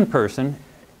Caucasian person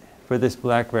for this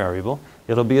black variable,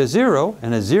 it'll be a 0,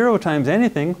 and a 0 times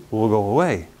anything will go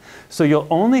away. So you'll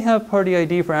only have party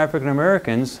ID for African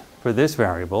Americans for this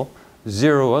variable,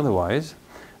 0 otherwise.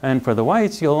 And for the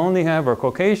whites, you'll only have, or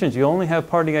Caucasians, you'll only have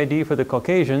party ID for the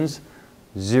Caucasians,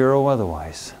 0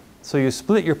 otherwise. So you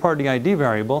split your party ID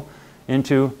variable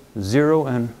into 0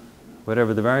 and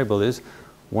whatever the variable is,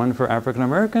 1 for African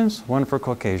Americans, 1 for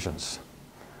Caucasians.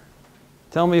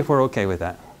 Tell me if we're okay with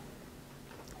that.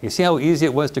 You see how easy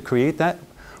it was to create that?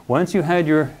 Once you had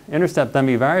your intercept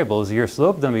dummy variables, your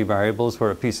slope dummy variables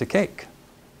were a piece of cake.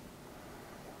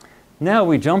 Now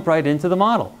we jump right into the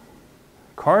model.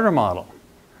 Carter model,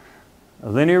 a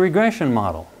linear regression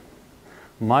model.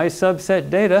 My subset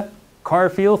data,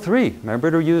 car field 3, remember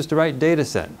to use the right data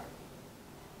set,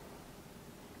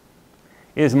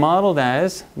 is modeled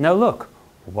as, now look,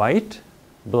 white,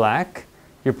 black.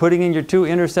 You're putting in your two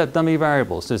intercept dummy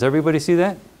variables. Does everybody see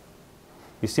that?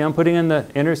 You see I'm putting in the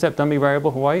intercept dummy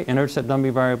variable for white, intercept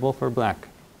dummy variable for black.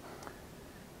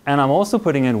 And I'm also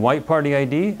putting in white party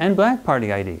ID and black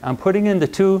party ID. I'm putting in the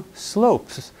two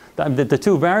slopes, the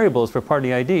two variables for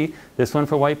party ID. This one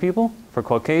for white people, for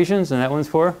Caucasians, and that one's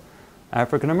for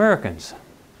African Americans.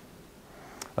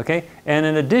 Okay? And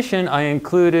in addition, I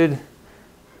included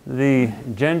the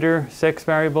gender, sex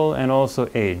variable, and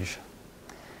also age.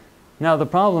 Now the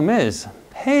problem is,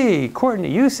 hey,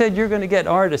 Courtney, you said you're going to get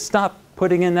R to stop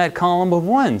putting in that column of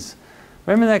ones.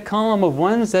 Remember that column of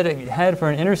ones that it had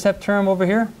for an intercept term over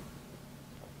here?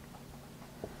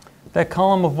 That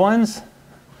column of ones?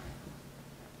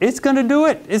 It's going to do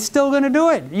it. It's still going to do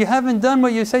it. You haven't done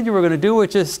what you said you were going to do,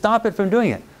 which is stop it from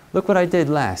doing it. Look what I did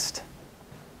last.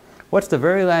 What's the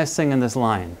very last thing in this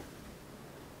line?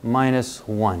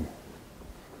 -1.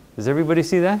 Does everybody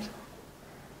see that?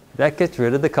 That gets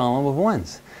rid of the column of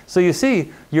ones. So you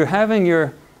see, you're having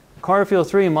your car field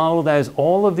 3 modeled as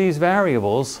all of these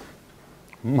variables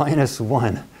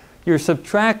 -1. You're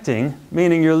subtracting,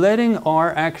 meaning you're letting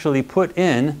R actually put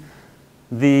in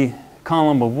the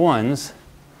column of ones,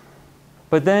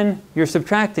 but then you're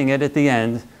subtracting it at the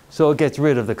end, so it gets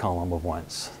rid of the column of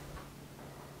ones.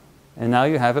 And now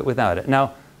you have it without it.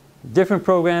 Now, different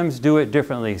programs do it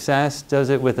differently. SAS does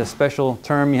it with a special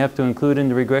term you have to include in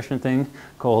the regression thing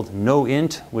called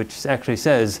no-int, which actually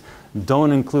says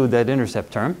don't include that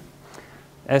intercept term.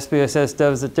 SPSS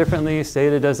does it differently,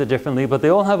 Stata does it differently, but they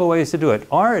all have a ways to do it.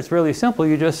 R, it's really simple.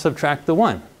 You just subtract the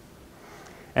 1.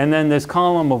 And then this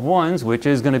column of ones, which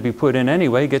is going to be put in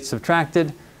anyway, gets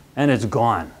subtracted, and it's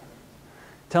gone.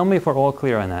 Tell me if we're all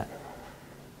clear on that.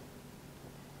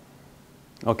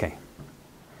 Okay.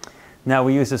 Now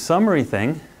we use a summary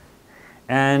thing,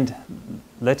 and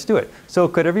let's do it. So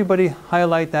could everybody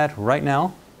highlight that right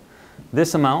now?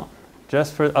 This amount,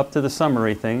 just for up to the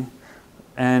summary thing,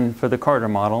 and for the Carter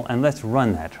model, and let's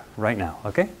run that right now,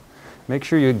 okay? Make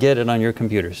sure you get it on your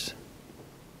computers.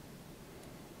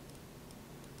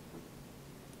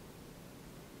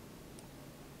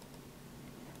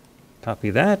 Copy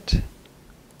that,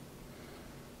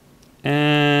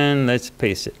 and let's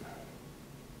paste it.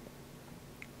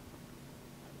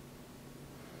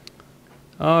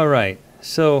 All right,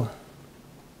 so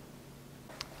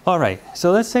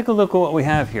let's take a look at what we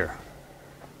have here.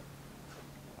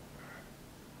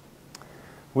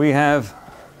 We have,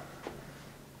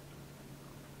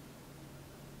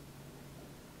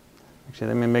 actually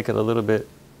let me make it a little bit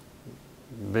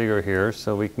bigger here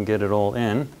so we can get it all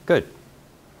in. Good.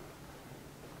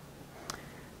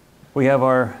 We have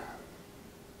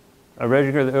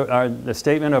the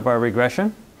statement of our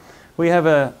regression. We have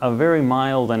a very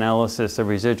mild analysis of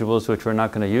residuals, which we're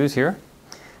not going to use here.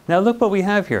 Now look what we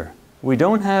have here. We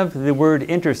don't have the word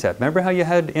intercept. Remember how you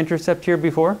had intercept here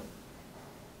before?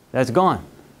 That's gone.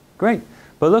 Great.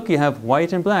 But look, you have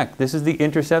white and black. This is the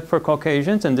intercept for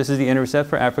Caucasians, and this is the intercept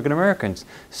for African Americans.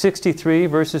 63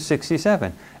 versus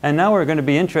 67. And now we're going to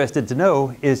be interested to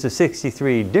know, is the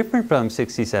 63 different from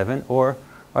 67, or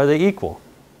are they equal?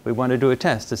 We want to do a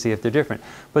test to see if they're different.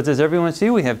 But does everyone see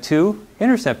we have two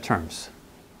intercept terms?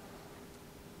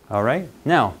 All right.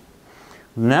 Now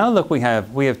look, we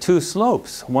have two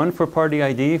slopes, one for party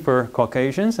ID for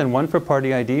Caucasians and one for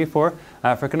party ID for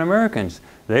African Americans.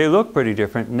 They look pretty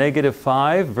different,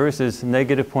 -5 versus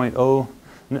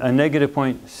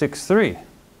 -0.63.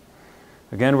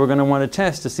 Again, we're going to want to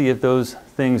test to see if those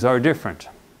things are different.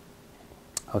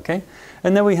 Okay?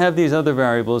 And then we have these other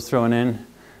variables thrown in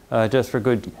just for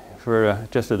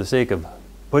the sake of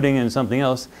putting in something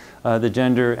else, the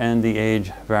gender and the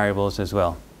age variables as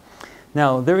well.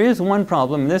 Now, there is one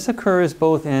problem. This occurs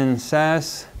both in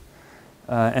SAS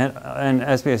and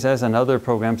SPSS and other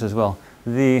programs as well.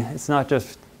 It's not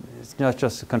just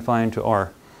confined to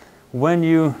R. When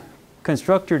you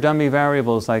construct your dummy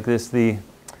variables like this, the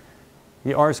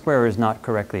R square is not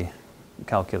correctly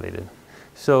calculated.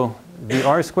 So the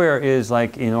R square is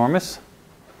like enormous,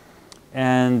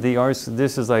 and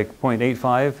this is like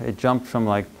 0.85. It jumped from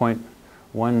like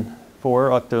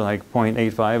 0.14 up to like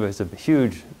 0.85. It's a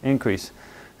huge increase.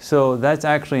 So that's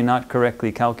actually not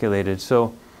correctly calculated.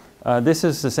 So this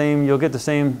is the same, you'll get the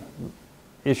same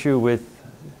issue with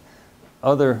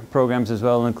other programs as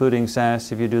well, including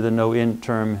SAS. If you do the no-int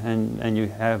term and you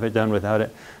have it done without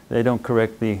it, they don't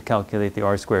correctly calculate the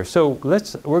R square. So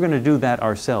we're going to do that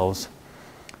ourselves.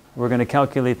 We're going to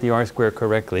calculate the R square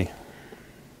correctly.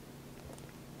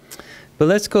 But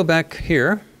let's go back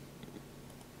here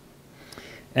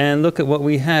and look at what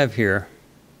we have here.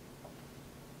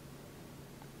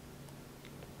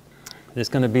 It's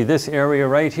going to be this area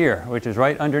right here, which is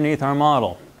right underneath our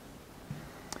model.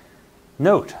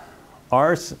 Note,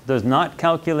 R does not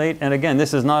calculate, and again,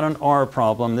 this is not an R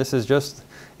problem. This is just,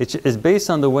 it's based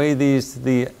on the way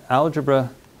the algebra,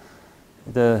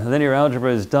 the linear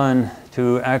algebra is done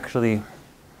to actually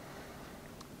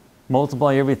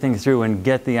multiply everything through and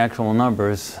get the actual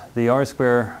numbers. The R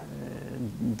square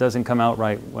doesn't come out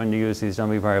right when you use these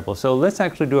dummy variables. So let's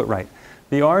actually do it right.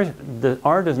 The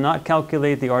R does not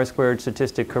calculate the R squared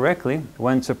statistic correctly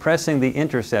when suppressing the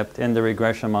intercept in the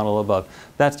regression model above.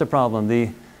 That's the problem.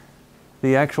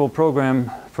 The actual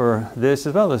program for this,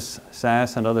 as well as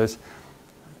SAS and others,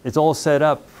 it's all set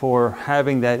up for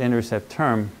having that intercept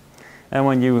term. And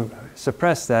when you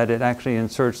suppress that, it actually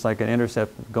inserts like an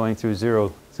intercept going through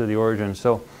 0 to the origin.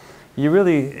 So you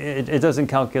really, it doesn't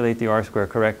calculate the R square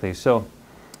correctly. So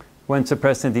when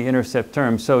suppressing the intercept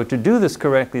term. So to do this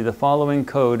correctly, the following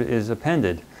code is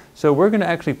appended. So we're going to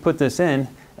actually put this in,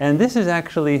 and this is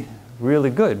actually really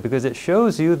good because it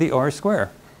shows you the R square,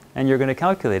 and you're going to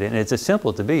calculate it. And it's as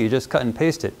simple to be. You just cut and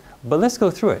paste it. But let's go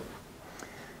through it.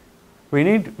 We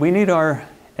need our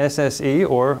SSE,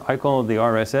 or I call it the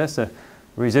RSS, the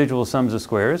residual sums of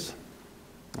squares.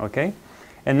 Okay?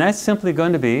 And that's simply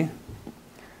going to be,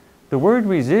 the word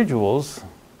residuals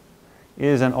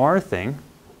is an R thing.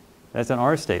 That's an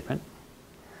R statement.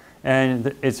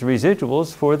 And it's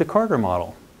residuals for the Carter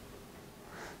model.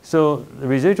 So the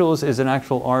residuals is an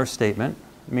actual R statement.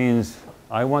 It means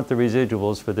I want the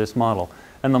residuals for this model.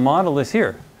 And the model is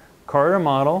here. Carter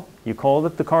model, you called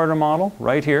it the Carter model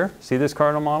right here. See this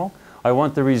Carter model? I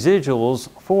want the residuals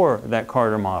for that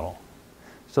Carter model.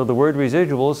 So the word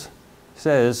residuals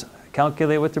says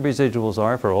calculate what the residuals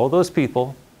are for all those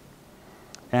people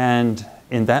and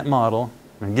in that model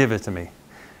and give it to me.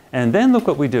 And then look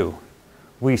what we do.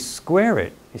 We square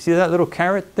it. You see that little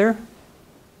caret there?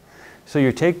 So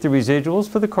you take the residuals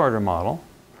for the Carter model,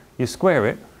 you square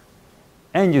it,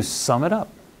 and you sum it up.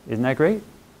 Isn't that great?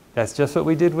 That's just what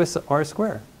we did with R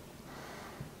square.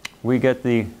 We get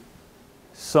the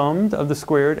summed of the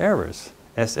squared errors,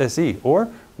 SSE,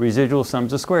 or residual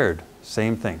sums of squared.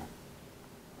 Same thing.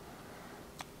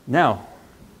 Now,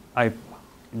 I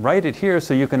write it here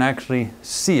so you can actually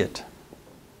see it.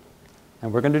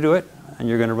 And we're going to do it, and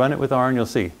you're going to run it with R, and you'll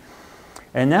see.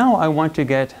 And now I want to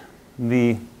get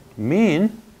the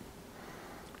mean,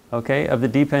 okay, of the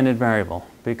dependent variable,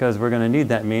 because we're going to need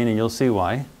that mean, and you'll see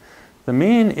why. The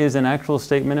mean is an actual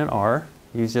statement in R.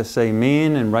 You just say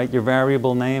mean and write your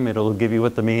variable name. It'll give you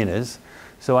what the mean is.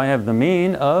 So I have the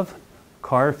mean of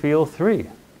car field 3.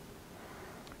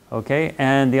 Okay,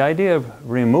 and the idea of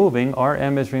removing,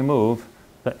 RM is remove,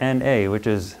 the NA, which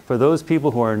is for those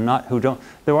people who are not,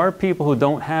 there are people who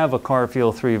don't have a car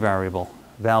field 3 variable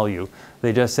value.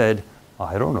 They just said,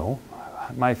 I don't know,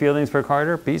 my feelings for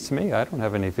Carter beats me. I don't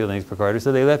have any feelings for Carter.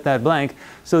 So they left that blank.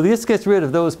 So this gets rid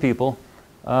of those people.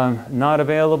 Not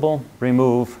available,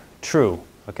 remove, true.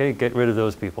 Okay, get rid of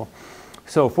those people.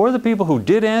 So for the people who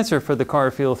did answer for the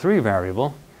car field 3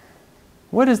 variable,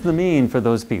 what is the mean for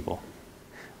those people?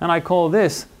 And I call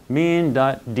this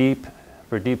mean.deep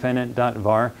for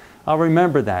dependent.var. I'll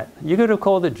remember that. You could have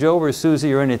called it Joe or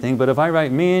Susie or anything, but if I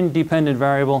write mean dependent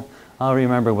variable, I'll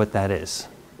remember what that is.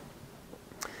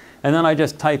 And then I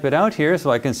just type it out here so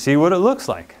I can see what it looks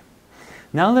like.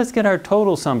 Now let's get our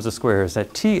total sums of squares,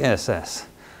 that TSS.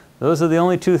 Those are the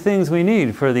only two things we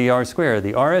need for the R square,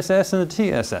 the RSS and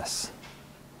the TSS.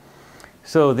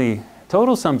 So the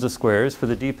total sums of squares for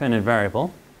the dependent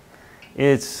variable,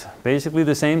 it's basically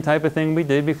the same type of thing we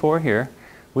did before here.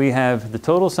 We have the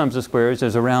total sums of squares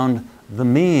is around the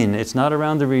mean. It's not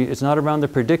around the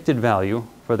predicted value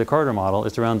for the Carter model.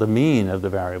 It's around the mean of the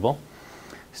variable.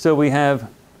 So we have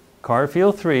car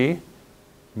field 3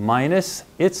 minus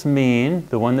its mean,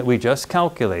 the one that we just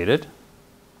calculated.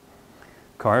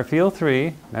 Car field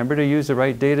 3, remember to use the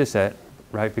right data set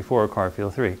right before car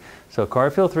field 3. So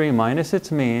car field 3 minus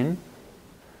its mean,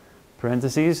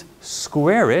 parentheses,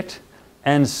 square it,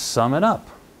 and sum it up.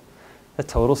 The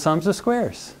total sums of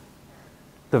squares.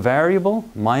 The variable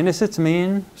minus its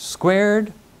mean,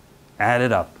 squared, add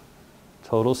it up.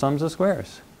 Total sums of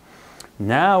squares.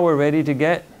 Now we're ready to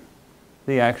get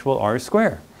the actual R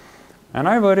square. And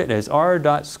I wrote it as R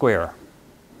dot square.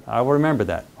 I will remember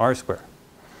that, R square.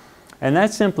 And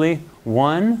that's simply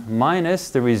 1 minus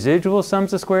the residual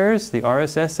sums of squares, the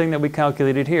RSS thing that we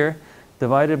calculated here,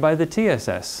 divided by the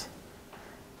TSS.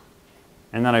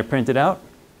 And then I print it out,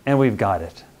 and we've got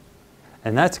it.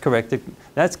 And that's corrected,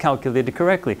 that's calculated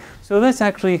correctly. So let's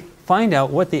actually find out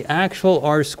what the actual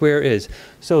R-square is.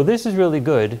 So this is really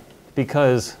good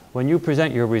because when you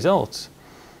present your results,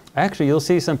 actually you'll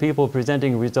see some people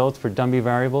presenting results for dummy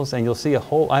variables, and you'll see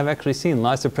I've actually seen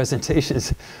lots of presentations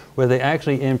where they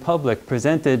actually in public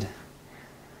presented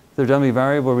their dummy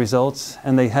variable results,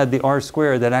 and they had the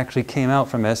R-square that actually came out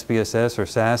from SPSS or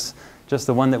SAS, just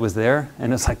the one that was there,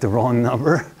 and it's like the wrong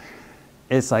number.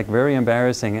 It's like very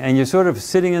embarrassing. And you're sort of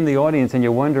sitting in the audience and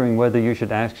you're wondering whether you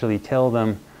should actually tell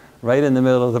them right in the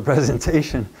middle of the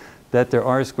presentation that their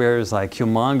R-square is like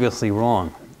humongously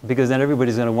wrong, because then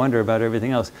everybody's going to wonder about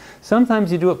everything else.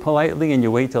 Sometimes you do it politely and you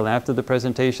wait till after the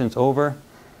presentation's over.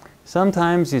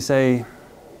 Sometimes you say,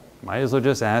 might as well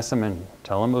just ask them and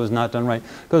tell them it was not done right.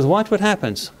 Because watch what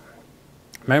happens.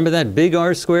 Remember that big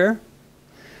R-square?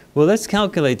 Well, let's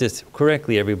calculate this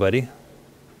correctly, everybody.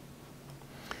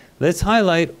 Let's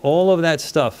highlight all of that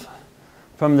stuff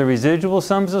from the residual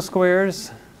sums of squares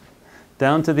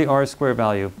down to the R-square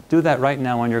value. Do that right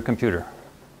now on your computer.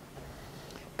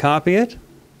 Copy it.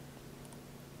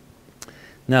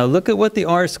 Now look at what the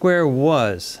R-square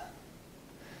was.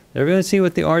 Everyone see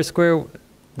what the R-square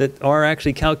that R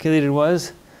actually calculated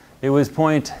was? It was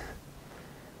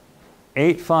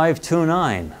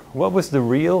 0.8529. What was the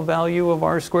real value of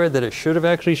R-square that it should have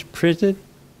actually printed?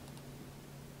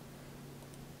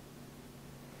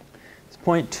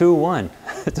 0.21.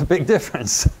 It's a big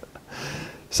difference.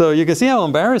 So you can see how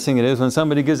embarrassing it is when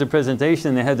somebody gives a presentation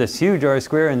and they have this huge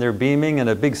R-square and they're beaming and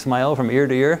a big smile from ear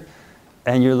to ear,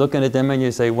 and you're looking at them and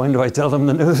you say, when do I tell them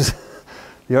the news?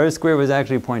 The R-square was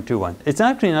actually 0.21. It's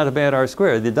actually not a bad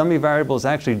R-square. The dummy variables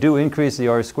actually do increase the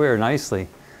R-square nicely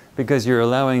because you're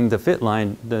allowing the fit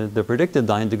line, the predicted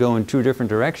line, to go in two different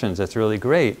directions. That's really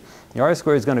great. The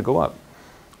R-square is going to go up,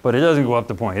 but it doesn't go up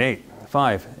to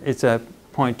 0.85. It's a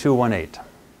 0.218.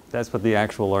 That's what the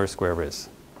actual R-square is.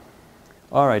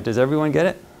 All right, does everyone get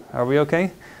it? Are we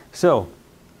okay? So,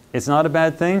 it's not a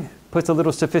bad thing. Puts a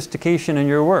little sophistication in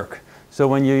your work. So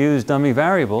when you use dummy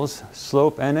variables,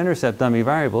 slope and intercept dummy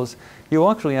variables, you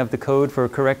actually have the code for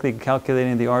correctly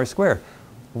calculating the R-square.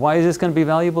 Why is this going to be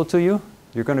valuable to you?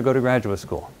 You're going to go to graduate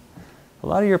school. A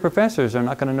lot of your professors are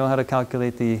not going to know how to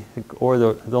calculate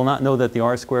they'll not know that the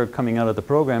R-square coming out of the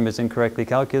program is incorrectly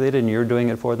calculated and you're doing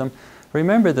it for them.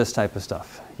 Remember this type of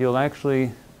stuff.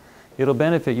 It'll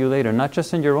benefit you later, not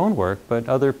just in your own work, but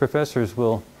other professors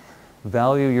will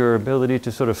value your ability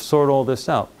to sort of sort all this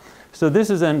out. So this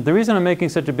is, the reason I'm making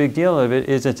such a big deal of it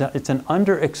is it's an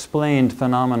underexplained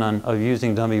phenomenon of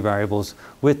using dummy variables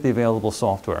with the available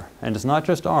software. And it's not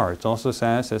just R, it's also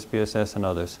SAS, SPSS, and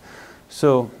others.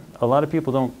 So a lot of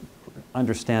people don't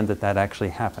understand that that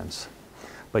actually happens.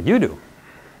 But you do.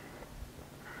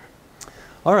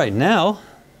 All right, now,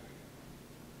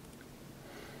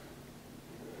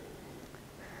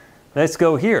 let's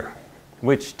go here,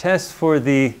 which tests for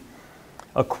the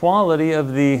equality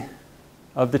of the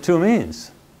two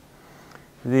means.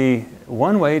 The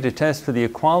one way to test for the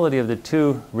equality of the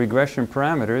two regression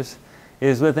parameters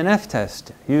is with an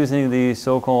F-test using the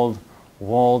so-called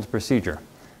Wald procedure.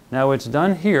 Now it's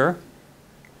done here.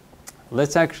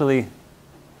 Let's actually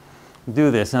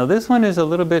do this. Now this one is a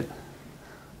little bit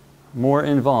more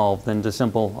involved than the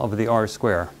simple of the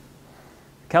R-square.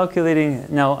 Calculating,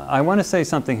 now I want to say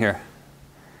something here.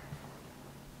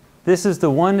 This is the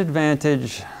one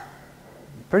advantage,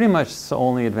 pretty much the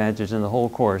only advantage in the whole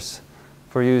course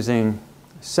for using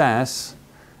SAS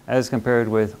as compared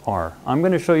with R. I'm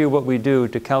going to show you what we do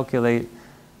to calculate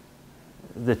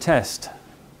the test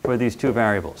for these two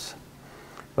variables.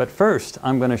 But first,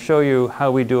 I'm going to show you how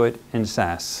we do it in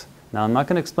SAS. Now, I'm not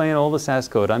going to explain all the SAS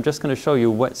code. I'm just going to show you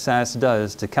what SAS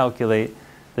does to calculate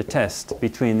the test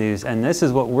between these, and this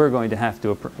is what we're going to have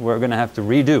to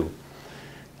redo.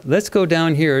 Let's go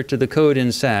down here to the code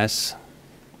in SAS.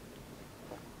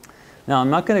 Now, I'm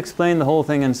not going to explain the whole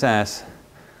thing in SAS.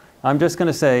 I'm just going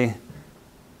to say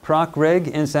procreg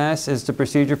in SAS is the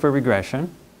procedure for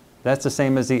regression. That's the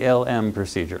same as the LM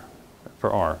procedure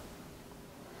for R.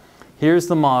 Here's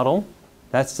the model.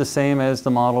 That's the same as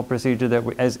the model procedure that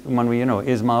is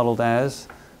modeled as.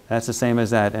 That's the same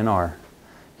as that in R.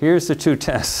 Here's the two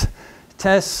tests.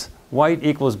 Test white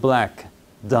equals black,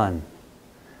 done.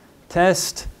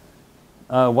 Test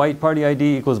white party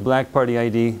ID equals black party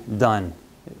ID, done.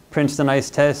 Prints the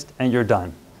nice test and you're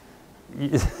done.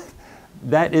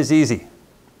 That is easy.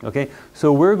 Okay?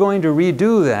 So we're going to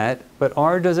redo that, but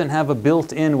R doesn't have a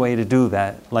built-in way to do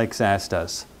that like SAS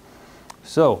does.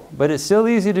 So, but it's still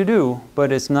easy to do,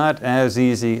 but it's not as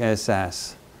easy as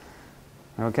SAS.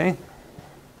 Okay?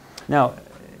 Now,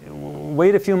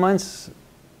 wait a few months,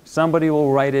 somebody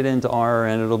will write it into R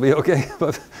and it'll be okay.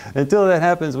 But until that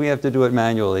happens, we have to do it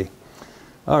manually.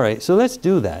 All right, so let's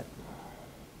do that.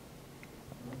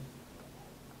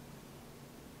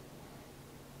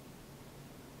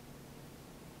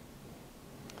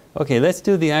 Okay, let's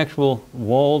do the actual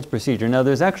Wald procedure. Now,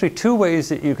 there's actually two ways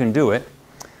that you can do it.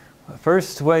 The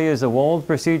first way is a Wald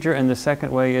procedure, and the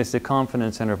second way is the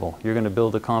confidence interval. You're going to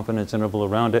build a confidence interval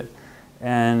around it,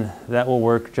 and that will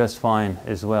work just fine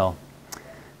as well.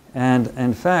 And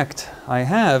in fact, I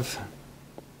have,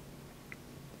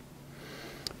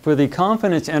 for the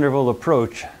confidence interval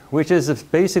approach, which is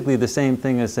basically the same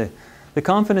thing as the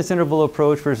confidence interval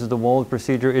approach versus the Wald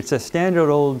procedure, it's a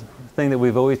standard old thing that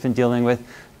we've always been dealing with.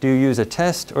 Do you use a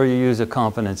test or you use a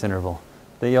confidence interval?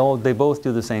 They both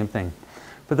do the same thing.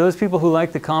 For those people who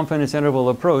like the confidence interval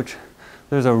approach,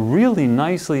 there's a really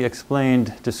nicely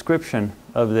explained description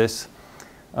of this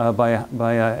by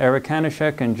Eric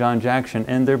Hanishek and John Jackson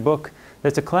in their book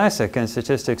that's a classic in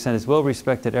statistics and is well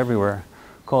respected everywhere,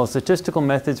 called Statistical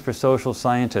Methods for Social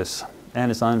Scientists, and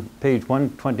it's on page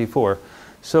 124.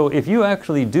 So if you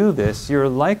actually do this, you're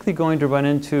likely going to run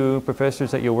into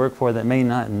professors that you work for that may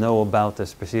not know about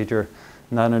this procedure,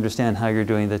 not understand how you're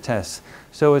doing the tests.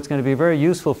 So it's going to be very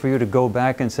useful for you to go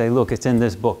back and say, look, it's in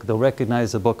this book. They'll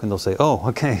recognize the book and they'll say, oh,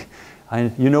 okay,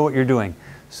 you know what you're doing.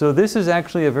 So this is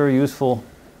actually a very useful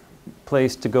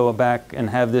place to go back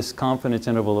and have this confidence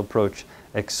interval approach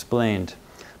explained.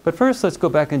 But first, let's go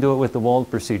back and do it with the Wald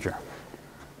procedure.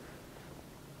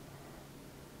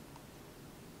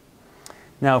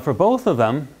 Now, for both of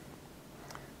them,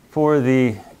 for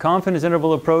the confidence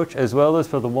interval approach as well as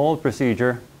for the Wald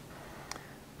procedure,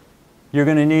 you're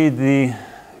going to need the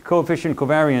coefficient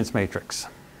covariance matrix.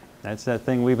 That's that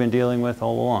thing we've been dealing with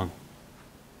all along.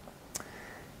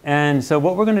 And so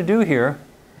what we're going to do here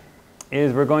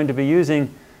is we're going to be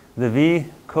using the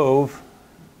V-cov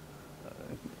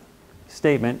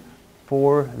statement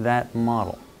for that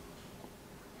model.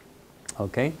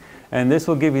 Okay? And this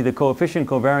will give you the coefficient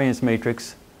covariance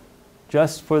matrix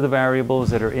just for the variables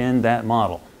that are in that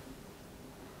model.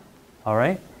 All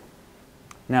right?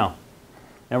 Now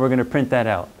we're going to print that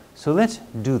out. So let's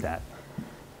do that.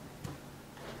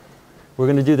 We're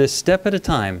going to do this step at a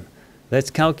time.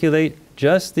 Let's calculate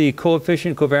just the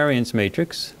coefficient covariance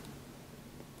matrix.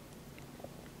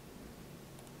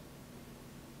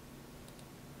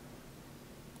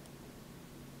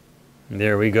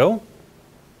 There we go.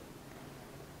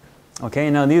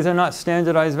 Okay, now these are not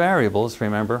standardized variables,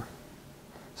 remember?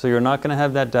 So you're not going to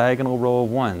have that diagonal row of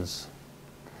ones.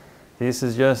 This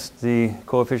is just the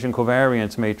coefficient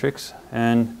covariance matrix.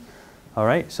 And, all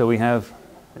right, so we have,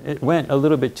 it went a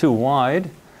little bit too wide.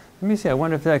 Let me see, I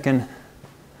wonder if I can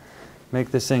make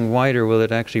this thing wider. Will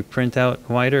it actually print out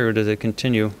wider, or does it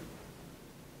continue?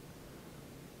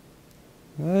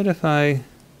 What if I,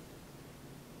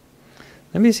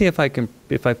 let me see if I can,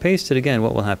 if I paste it again,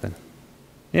 what will happen?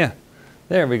 Yeah.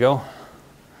 There we go.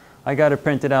 I got it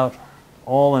printed out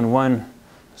all in one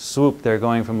swoop there,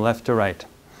 going from left to right.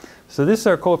 So this is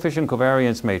our coefficient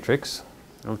covariance matrix,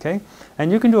 okay?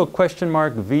 And you can do a question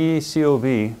mark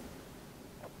VCOV.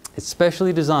 It's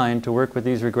specially designed to work with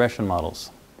these regression models,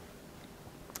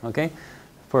 okay?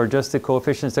 For just the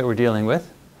coefficients that we're dealing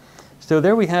with. So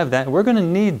there we have that. We're going to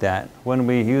need that when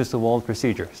we use the Wald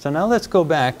procedure. So now let's go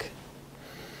back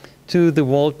to the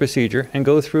Wald procedure and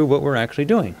go through what we're actually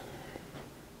doing.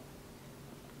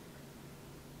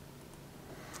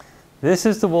 This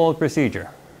is the Wald procedure.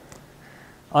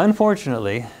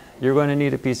 Unfortunately, you're going to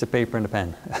need a piece of paper and a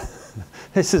pen.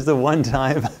 This is the one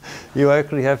time you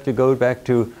actually have to go back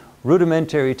to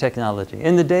rudimentary technology,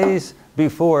 in the days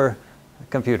before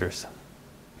computers.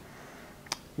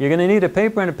 You're going to need a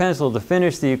paper and a pencil to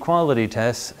finish the equality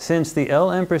tests, since the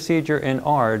LM procedure in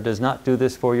R does not do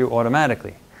this for you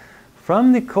automatically.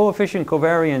 From the coefficient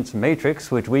covariance matrix,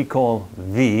 which we call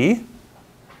V,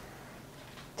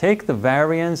 take the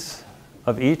variance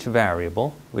of each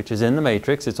variable, which is in the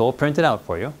matrix, it's all printed out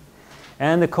for you,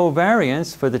 and the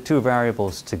covariance for the two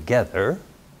variables together,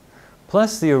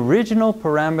 plus the original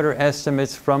parameter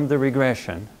estimates from the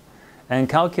regression, and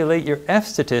calculate your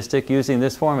F-statistic using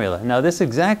this formula. Now this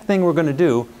exact thing we're going to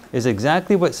do is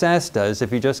exactly what SAS does.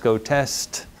 If you just go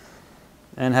test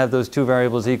and have those two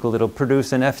variables equal, it'll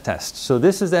produce an F-test. So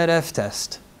this is that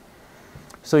F-test.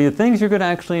 So the things you're going to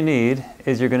actually need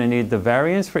is you're going to need the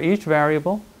variance for each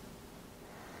variable,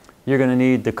 you're going to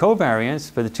need the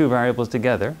covariance for the two variables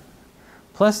together,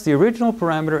 plus the original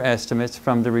parameter estimates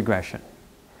from the regression.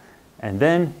 And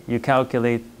then you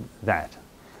calculate that.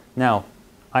 Now,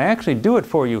 I actually do it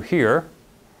for you here,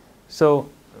 so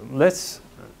let's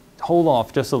hold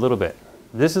off just a little bit.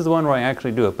 This is the one where I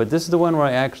actually do it, but this is the one where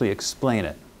I actually explain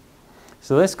it.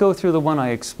 So let's go through the one I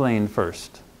explained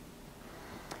first.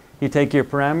 You take your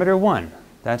parameter 1.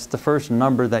 That's the first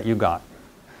number that you got.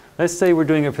 Let's say we're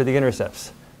doing it for the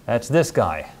intercepts. That's this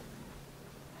guy.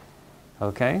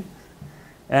 Okay?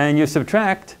 And you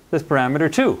subtract this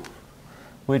parameter 2,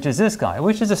 which is this guy,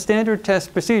 which is a standard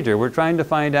test procedure. We're trying to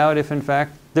find out if, in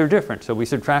fact, they're different. So we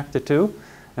subtract the 2,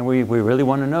 and we really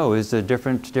want to know, is it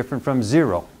different from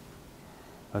 0?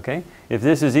 Okay? If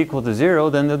this is equal to 0,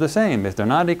 then they're the same. If they're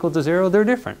not equal to 0, they're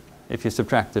different if you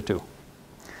subtract the 2.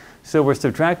 So we're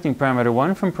subtracting parameter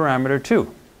 1 from parameter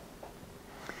 2.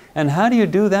 And how do you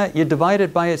do that? You divide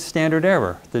it by its standard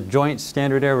error, the joint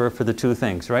standard error for the two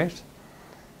things, right?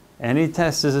 Any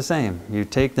test is the same. You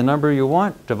take the number you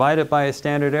want, divide it by a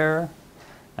standard error,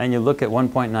 and you look at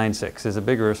 1.96. Is it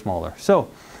bigger or smaller?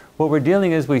 So what we're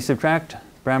dealing is we subtract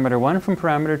parameter 1 from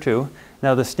parameter 2.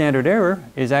 Now the standard error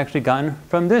is actually gotten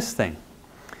from this thing.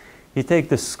 You take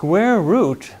the square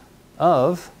root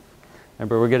of,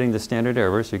 remember we're getting the standard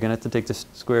error, so you're going to have to take the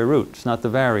square root. It's not the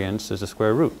variance, it's the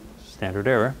square root, standard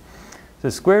error. The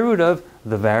square root of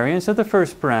the variance of the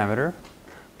first parameter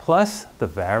plus the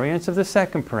variance of the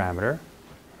second parameter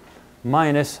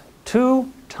minus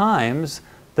 2 times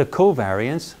the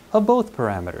covariance of both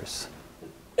parameters.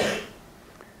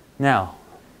 Now,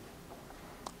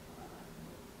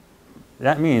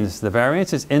 that means the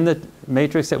variance is in the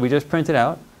matrix that we just printed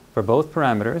out for both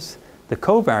parameters. The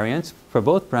covariance for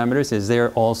both parameters is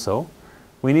there also.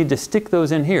 We need to stick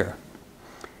those in here.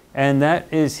 And that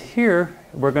is here,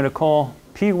 we're going to call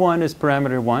P1 is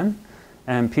parameter 1,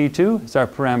 and P2 is our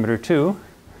parameter 2.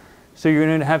 So you're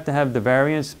going to have the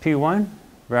variance P1,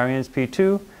 variance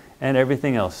P2, and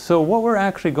everything else. So what we're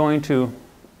actually going to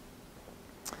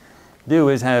do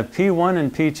is have P1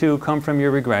 and P2 come from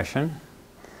your regression.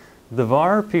 The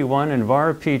var P1 and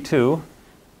var P2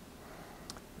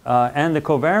 and the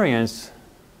covariance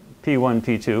P1,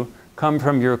 P2 come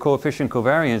from your coefficient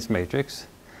covariance matrix.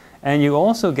 And you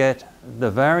also get the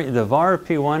var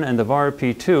P1 and the var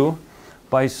P2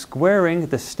 by squaring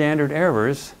the standard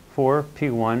errors for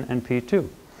P1 and P2.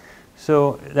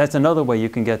 So that's another way you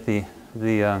can get these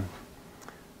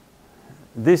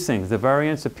things, the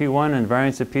variance of P1 and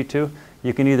variance of P2.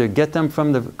 You can either get them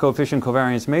from the coefficient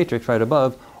covariance matrix right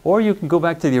above, or you can go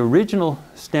back to the original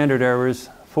standard errors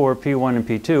for P1 and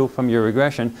P2 from your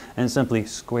regression and simply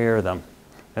square them.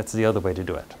 That's the other way to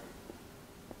do it.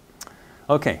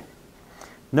 Okay.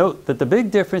 Note that the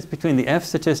big difference between the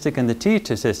F-statistic and the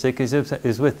T-statistic is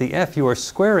with the F you are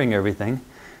squaring everything,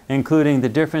 including the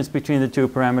difference between the two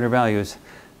parameter values.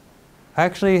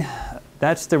 Actually,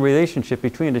 that's the relationship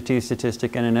between a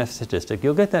T-statistic and an F-statistic.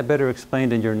 You'll get that better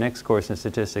explained in your next course in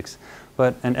statistics.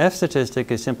 But an F-statistic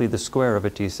is simply the square of a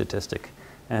T-statistic.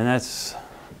 And that's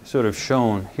sort of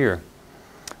shown here.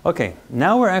 Okay,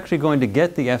 now we're actually going to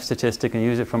get the F-statistic and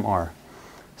use it from R.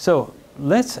 So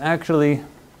let's actually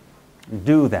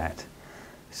do that.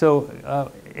 So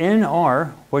in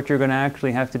R, what you're going to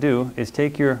actually have to do is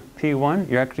take your P1.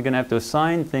 You're actually going to have to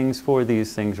assign things for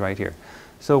these things right here.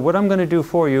 So what I'm going to do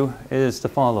for you is the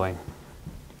following.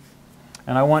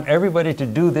 And I want everybody to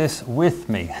do this with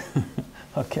me.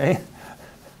 Okay?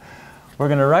 We're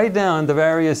going to write down the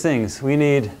various things. We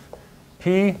need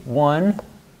P1,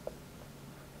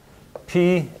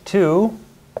 P2.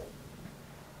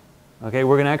 Okay,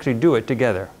 we're going to actually do it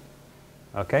together.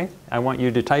 Okay? I want you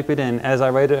to type it in as I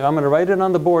write it. I'm going to write it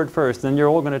on the board first, then you're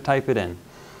all going to type it in.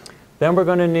 Then we're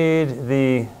going to need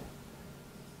the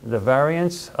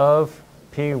variance of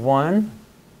P1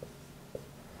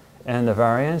 and the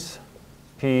variance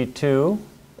P2.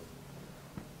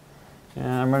 And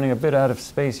I'm running a bit out of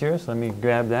space here, so let me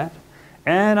grab that.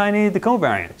 And I need the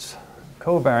covariance.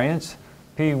 Covariance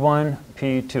P1,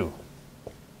 P2.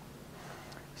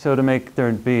 So to make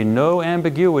there be no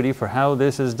ambiguity for how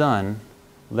this is done,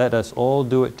 let us all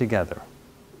do it together.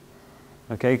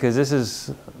 Okay, because this is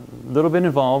a little bit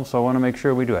involved, so I want to make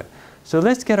sure we do it. So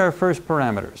let's get our first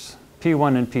parameters,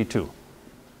 P1 and P2.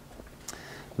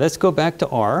 Let's go back to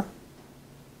R.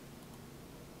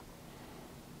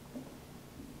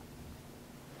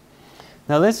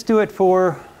 Now let's do it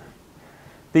for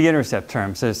the intercept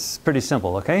terms. It's pretty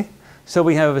simple, okay? So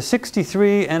we have a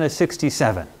 63 and a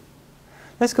 67.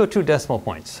 Let's go 2 decimal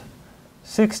points.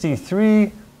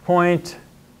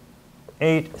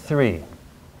 63.83.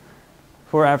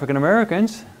 For African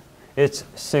Americans, it's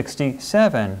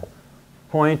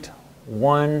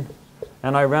 67.1,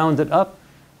 and I round it up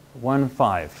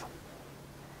 1.5.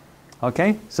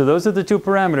 Okay, so those are the 2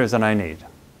 parameters that I need.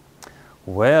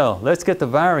 Well, let's get the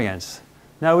variance.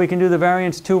 Now we can do the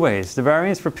variance 2 ways. The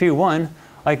variance for P1,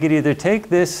 I could either take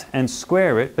this and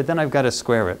square it, but then I've got to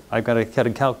square it. I've got to get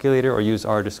a calculator or use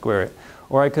R to square it.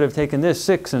 Or I could have taken this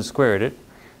 6 and squared it.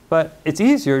 But it's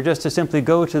easier just to simply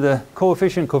go to the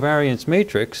coefficient covariance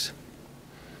matrix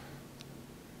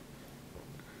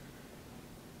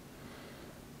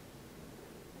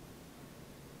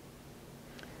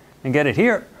and get it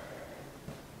here.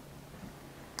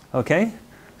 Okay,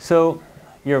 so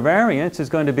your variance is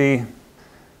going to be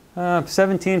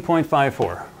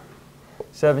 17.54.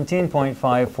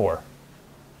 17.54.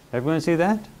 Everyone see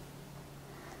that?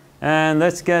 And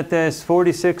let's get this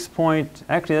 46 point,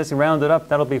 actually let's round it up,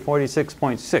 that'll be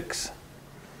 46.6.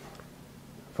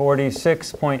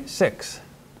 46.6.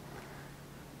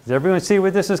 Does everyone see where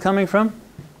this is coming from?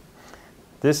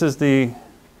 This is the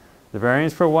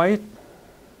variance for white,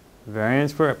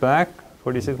 variance for black,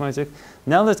 46.6.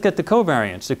 Now let's get the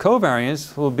covariance. The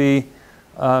covariance will be,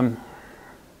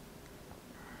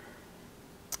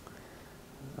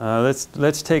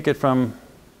 let's take it from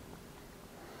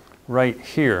right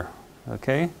here,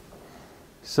 okay?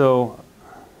 So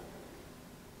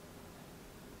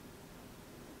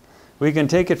we can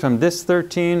take it from this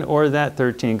 13 or that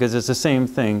 13 because it's the same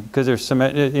thing, because there's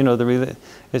you know,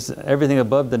 it's everything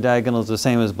above the diagonal is the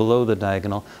same as below the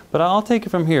diagonal. But I'll take it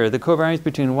from here. The covariance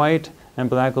between white and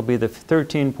black will be the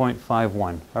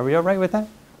 13.51. Are we all right with that?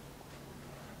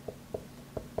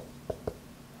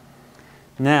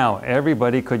 Now,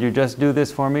 everybody, could you just do this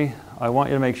for me? I want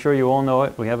you to make sure you all know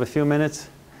it. We have a few minutes.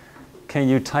 Can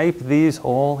you type these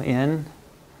all in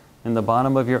the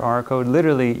bottom of your R code?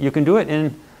 Literally, you can do it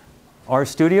in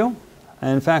RStudio.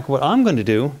 And in fact, what I'm going to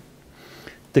do,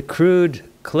 the crude,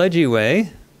 kludgy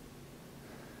way,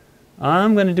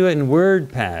 I'm going to do it in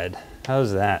WordPad.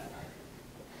 How's that?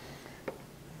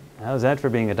 How's that for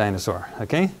being a dinosaur?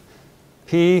 Okay?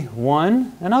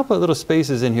 P1, and I'll put little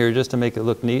spaces in here just to make it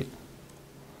look neat.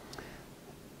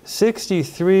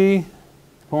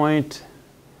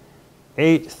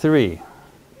 63.83.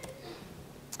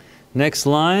 Next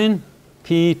line,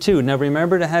 P2. Now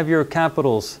remember to have your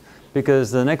capitals,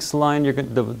 because the next line,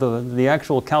 the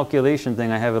actual calculation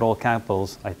thing, I have it all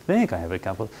capitals. I think I have it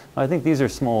capitals. I think these are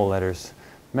small letters.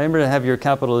 Remember to have your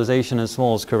capitalization in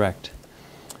smalls correct.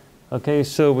 Okay,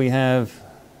 so we have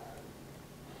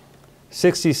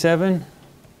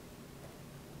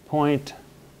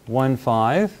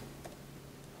 67.15.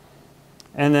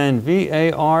 And then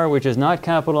VAR, which is not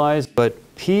capitalized, but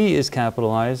P is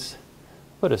capitalized.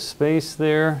 Put a space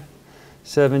there.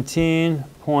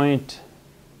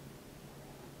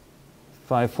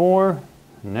 17.54.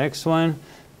 Next one,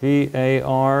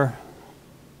 VAR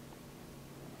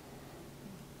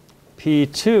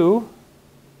P2.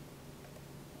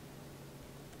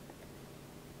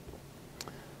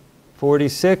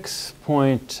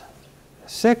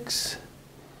 46.6.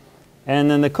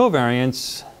 And then the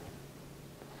covariance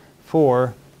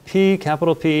for P,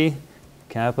 capital P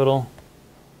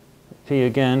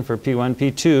again for P1,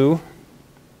 P2.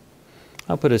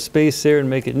 I'll put a space there and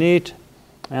make it neat.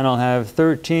 And I'll have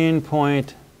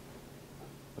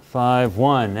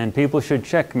 13.51. And people should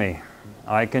check me.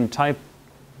 I can type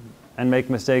and make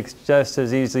mistakes just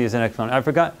as easily as an exponent. I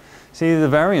forgot, see the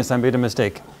variance, I made a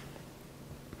mistake.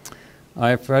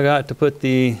 I forgot to put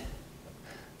the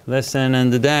less than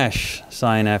and the dash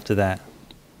sign after that.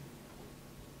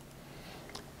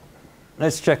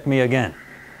 Let's check me again.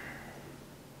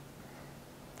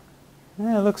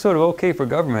 Yeah, it looks sort of okay for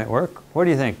government work. What do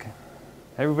you think?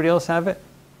 Everybody else have it?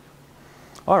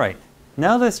 All right.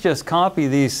 Now let's just copy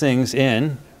these things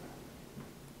in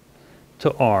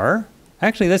to R.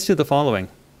 Actually, let's do the following.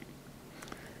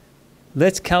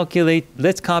 Let's copy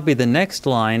the next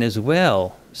line as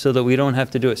well, so that we don't have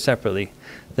to do it separately.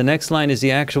 The next line is the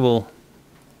actual,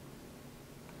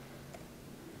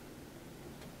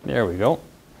 there we go.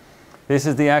 This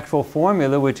is the actual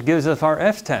formula which gives us our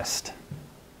F-test.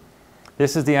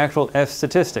 This is the actual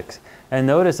F-statistics. And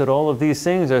notice that all of these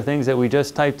things are things that we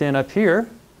just typed in up here.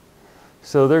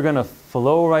 So they're going to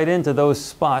flow right into those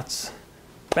spots.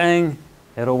 Bang,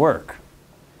 it'll work.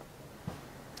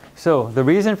 So the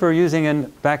reason for using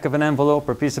in back of an envelope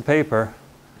or piece of paper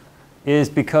is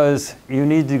because you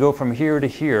need to go from here to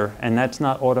here, and that's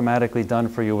not automatically done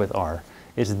for you with R.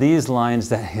 It's these lines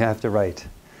that you have to write.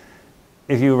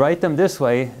 If you write them this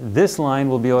way, this line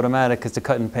will be automatic, it's a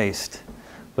cut and paste.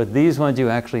 But these ones you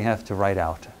actually have to write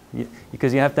out,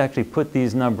 because you have to actually put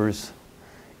these numbers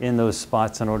in those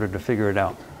spots in order to figure it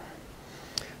out.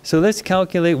 So let's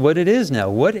calculate what it is now.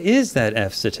 What is that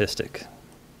F statistic?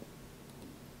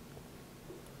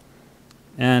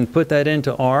 And put that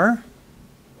into R.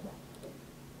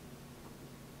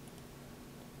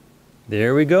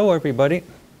 There we go, everybody.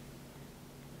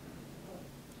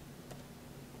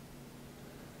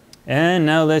 And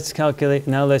now let's calculate,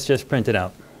 now let's just print it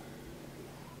out.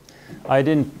 I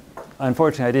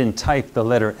unfortunately, I didn't type the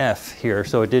letter F here,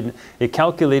 so it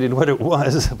calculated what it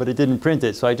was, but it didn't print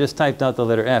it. So I just typed out the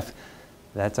letter F.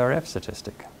 That's our F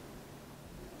statistic.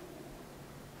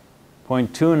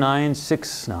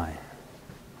 0.2969.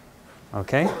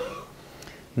 Okay?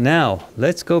 Now,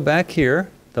 let's go back here.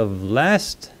 The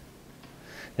last,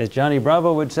 as Johnny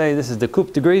Bravo would say, this is the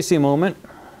coup de grace moment.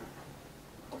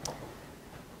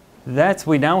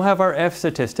 We now have our F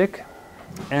statistic,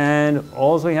 and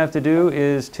all we have to do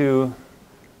is to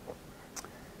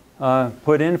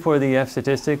put in for the F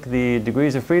statistic the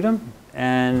degrees of freedom,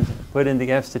 and put in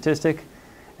the F statistic,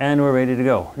 and we're ready to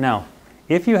go. Now,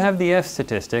 if you have the F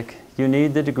statistic, you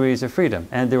need the degrees of freedom,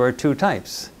 and there are two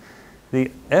types.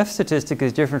 The F statistic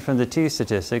is different from the T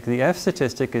statistic. The F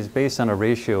statistic is based on a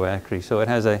ratio, actually, so it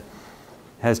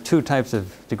has two types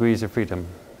of degrees of freedom.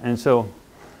 And so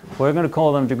we're going to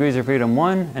call them degrees of freedom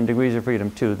 1 and degrees of freedom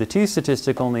 2. The T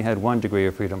statistic only had 1 degree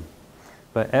of freedom,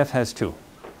 but F has 2.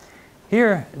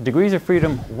 Here, degrees of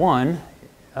freedom 1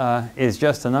 is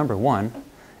just the number 1,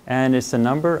 and it's the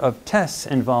number of tests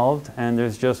involved, and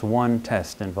there's just one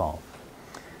test involved.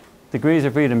 Degrees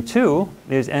of freedom 2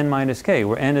 is n minus k,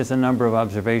 where n is the number of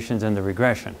observations in the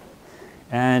regression.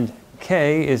 And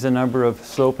k is the number of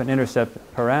slope and intercept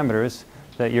parameters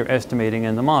that you're estimating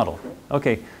in the model.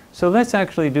 Okay, so let's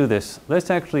actually do this.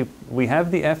 We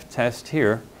have the F test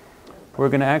here. We're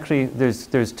going to actually,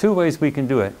 there's two ways we can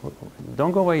do it.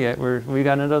 Don't go away yet, we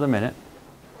got another minute.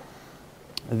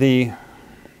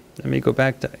 Let me go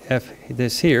back to F,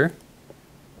 this here.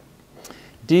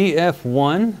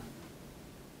 dF1,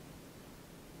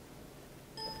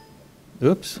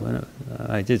 oops,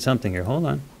 I did something here, hold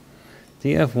on.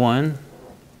 dF1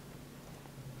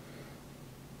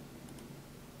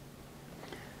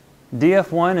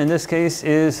 dF1 in this case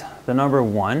is the number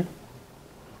 1.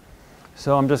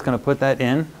 So I'm just going to put that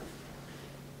in.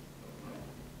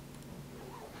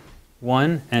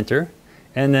 1, enter.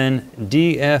 And then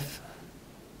dF2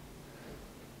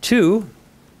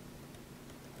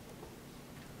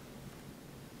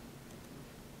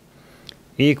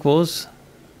 equals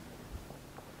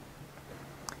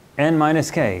n minus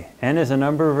k. N is the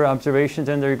number of observations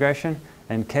in the regression,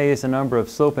 and k is the number of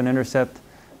slope and intercept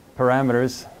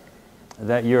parameters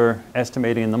that you're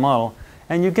estimating in the model.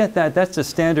 And you get that. That's the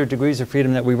standard degrees of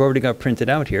freedom that we've already got printed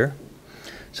out here.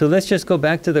 So let's just go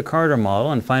back to the Carter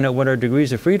model and find out what our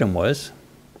degrees of freedom was.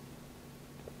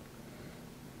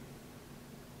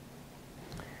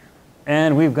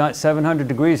 And we've got 700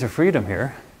 degrees of freedom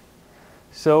here.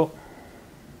 So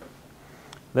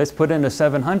let's put in a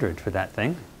 700 for that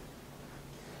thing.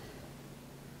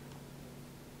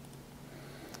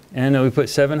 And then we put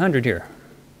 700 here.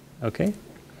 Okay?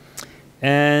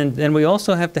 And then we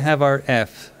also have to have our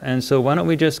F. And so why don't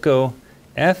we just go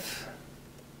F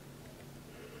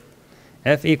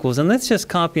equals, and let's just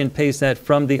copy and paste that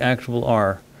from the actual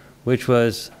R, which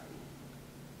was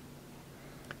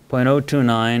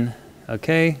 0.029,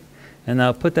 okay? And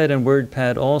I'll put that in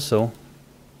WordPad also.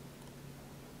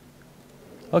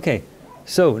 Okay,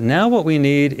 so now what we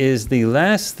need is the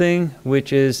last thing,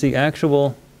 which is the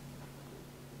actual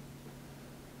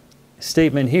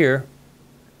statement here,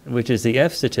 which is the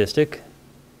F statistic.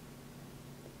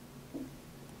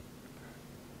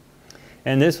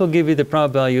 And this will give you the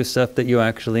prob value stuff that you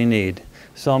actually need.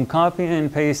 So I'm copying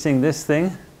and pasting this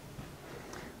thing,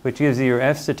 which gives you your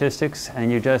F statistics,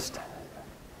 and you just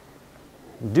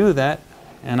do that.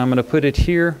 And I'm going to put it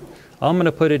here. I'm going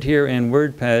to put it here in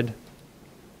WordPad.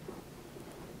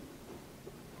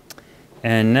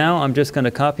 And now I'm just going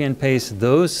to copy and paste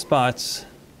those spots.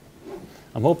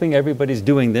 I'm hoping everybody's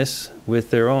doing this with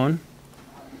their own.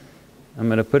 I'm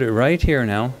going to put it right here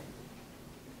now.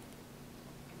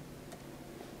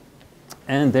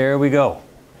 And there we go.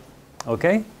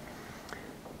 Okay?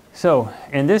 So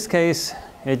in this case,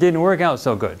 it didn't work out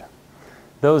so good.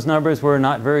 Those numbers were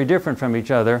not very different from each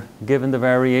other given the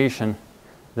variation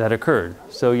that occurred.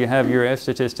 So you have your F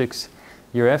statistics,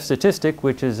 your F statistic,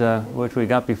 which is which we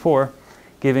got before,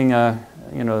 giving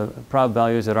you know, prob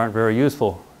values that aren't very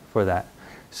useful for that.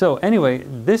 So anyway,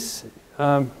 this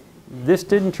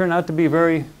didn't turn out to be a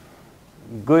very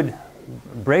good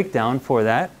breakdown for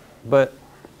that, but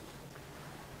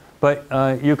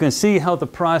you can see how the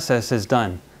process is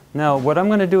done. Now, what I'm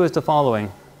going to do is the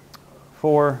following.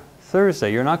 For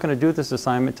Thursday, you're not going to do this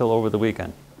assignment till over the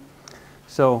weekend.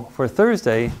 So for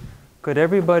Thursday, could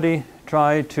everybody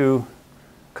try to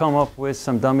come up with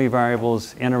some dummy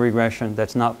variables in a regression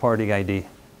that's not party ID?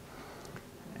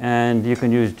 And you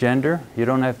can use gender. You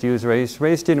don't have to use race.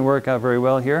 Race didn't work out very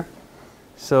well here.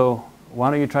 So why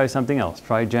don't you try something else?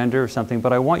 Try gender or something.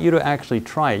 But I want you to actually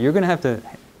try it. You're going to have to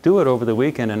do it over the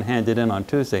weekend and hand it in on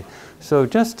Tuesday. So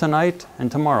just tonight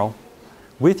and tomorrow,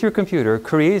 with your computer,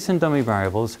 create some dummy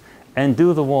variables and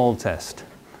do the Wald test.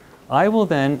 I will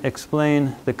then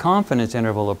explain the confidence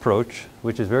interval approach,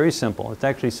 which is very simple. It's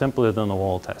actually simpler than the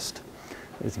Wald test.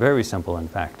 It's very simple, in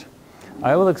fact.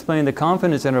 I will explain the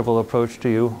confidence interval approach to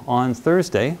you on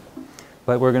Thursday,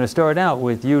 but we're going to start out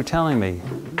with you telling me,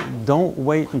 don't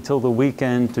wait until the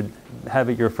weekend to have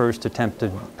it your first attempt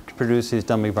to produce these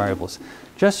dummy variables.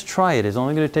 Just try it. It's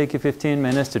only going to take you 15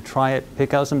 minutes to try it,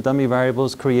 pick out some dummy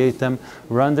variables, create them,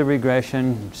 run the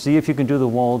regression, see if you can do the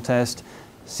Wald test,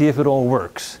 see if it all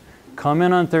works. Come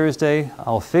in on Thursday,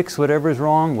 I'll fix whatever's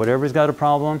wrong, whatever's got a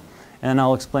problem, and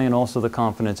I'll explain also the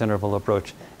confidence interval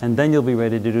approach. And then you'll be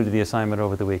ready to do the assignment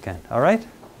over the weekend. All right?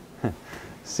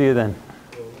 See you then.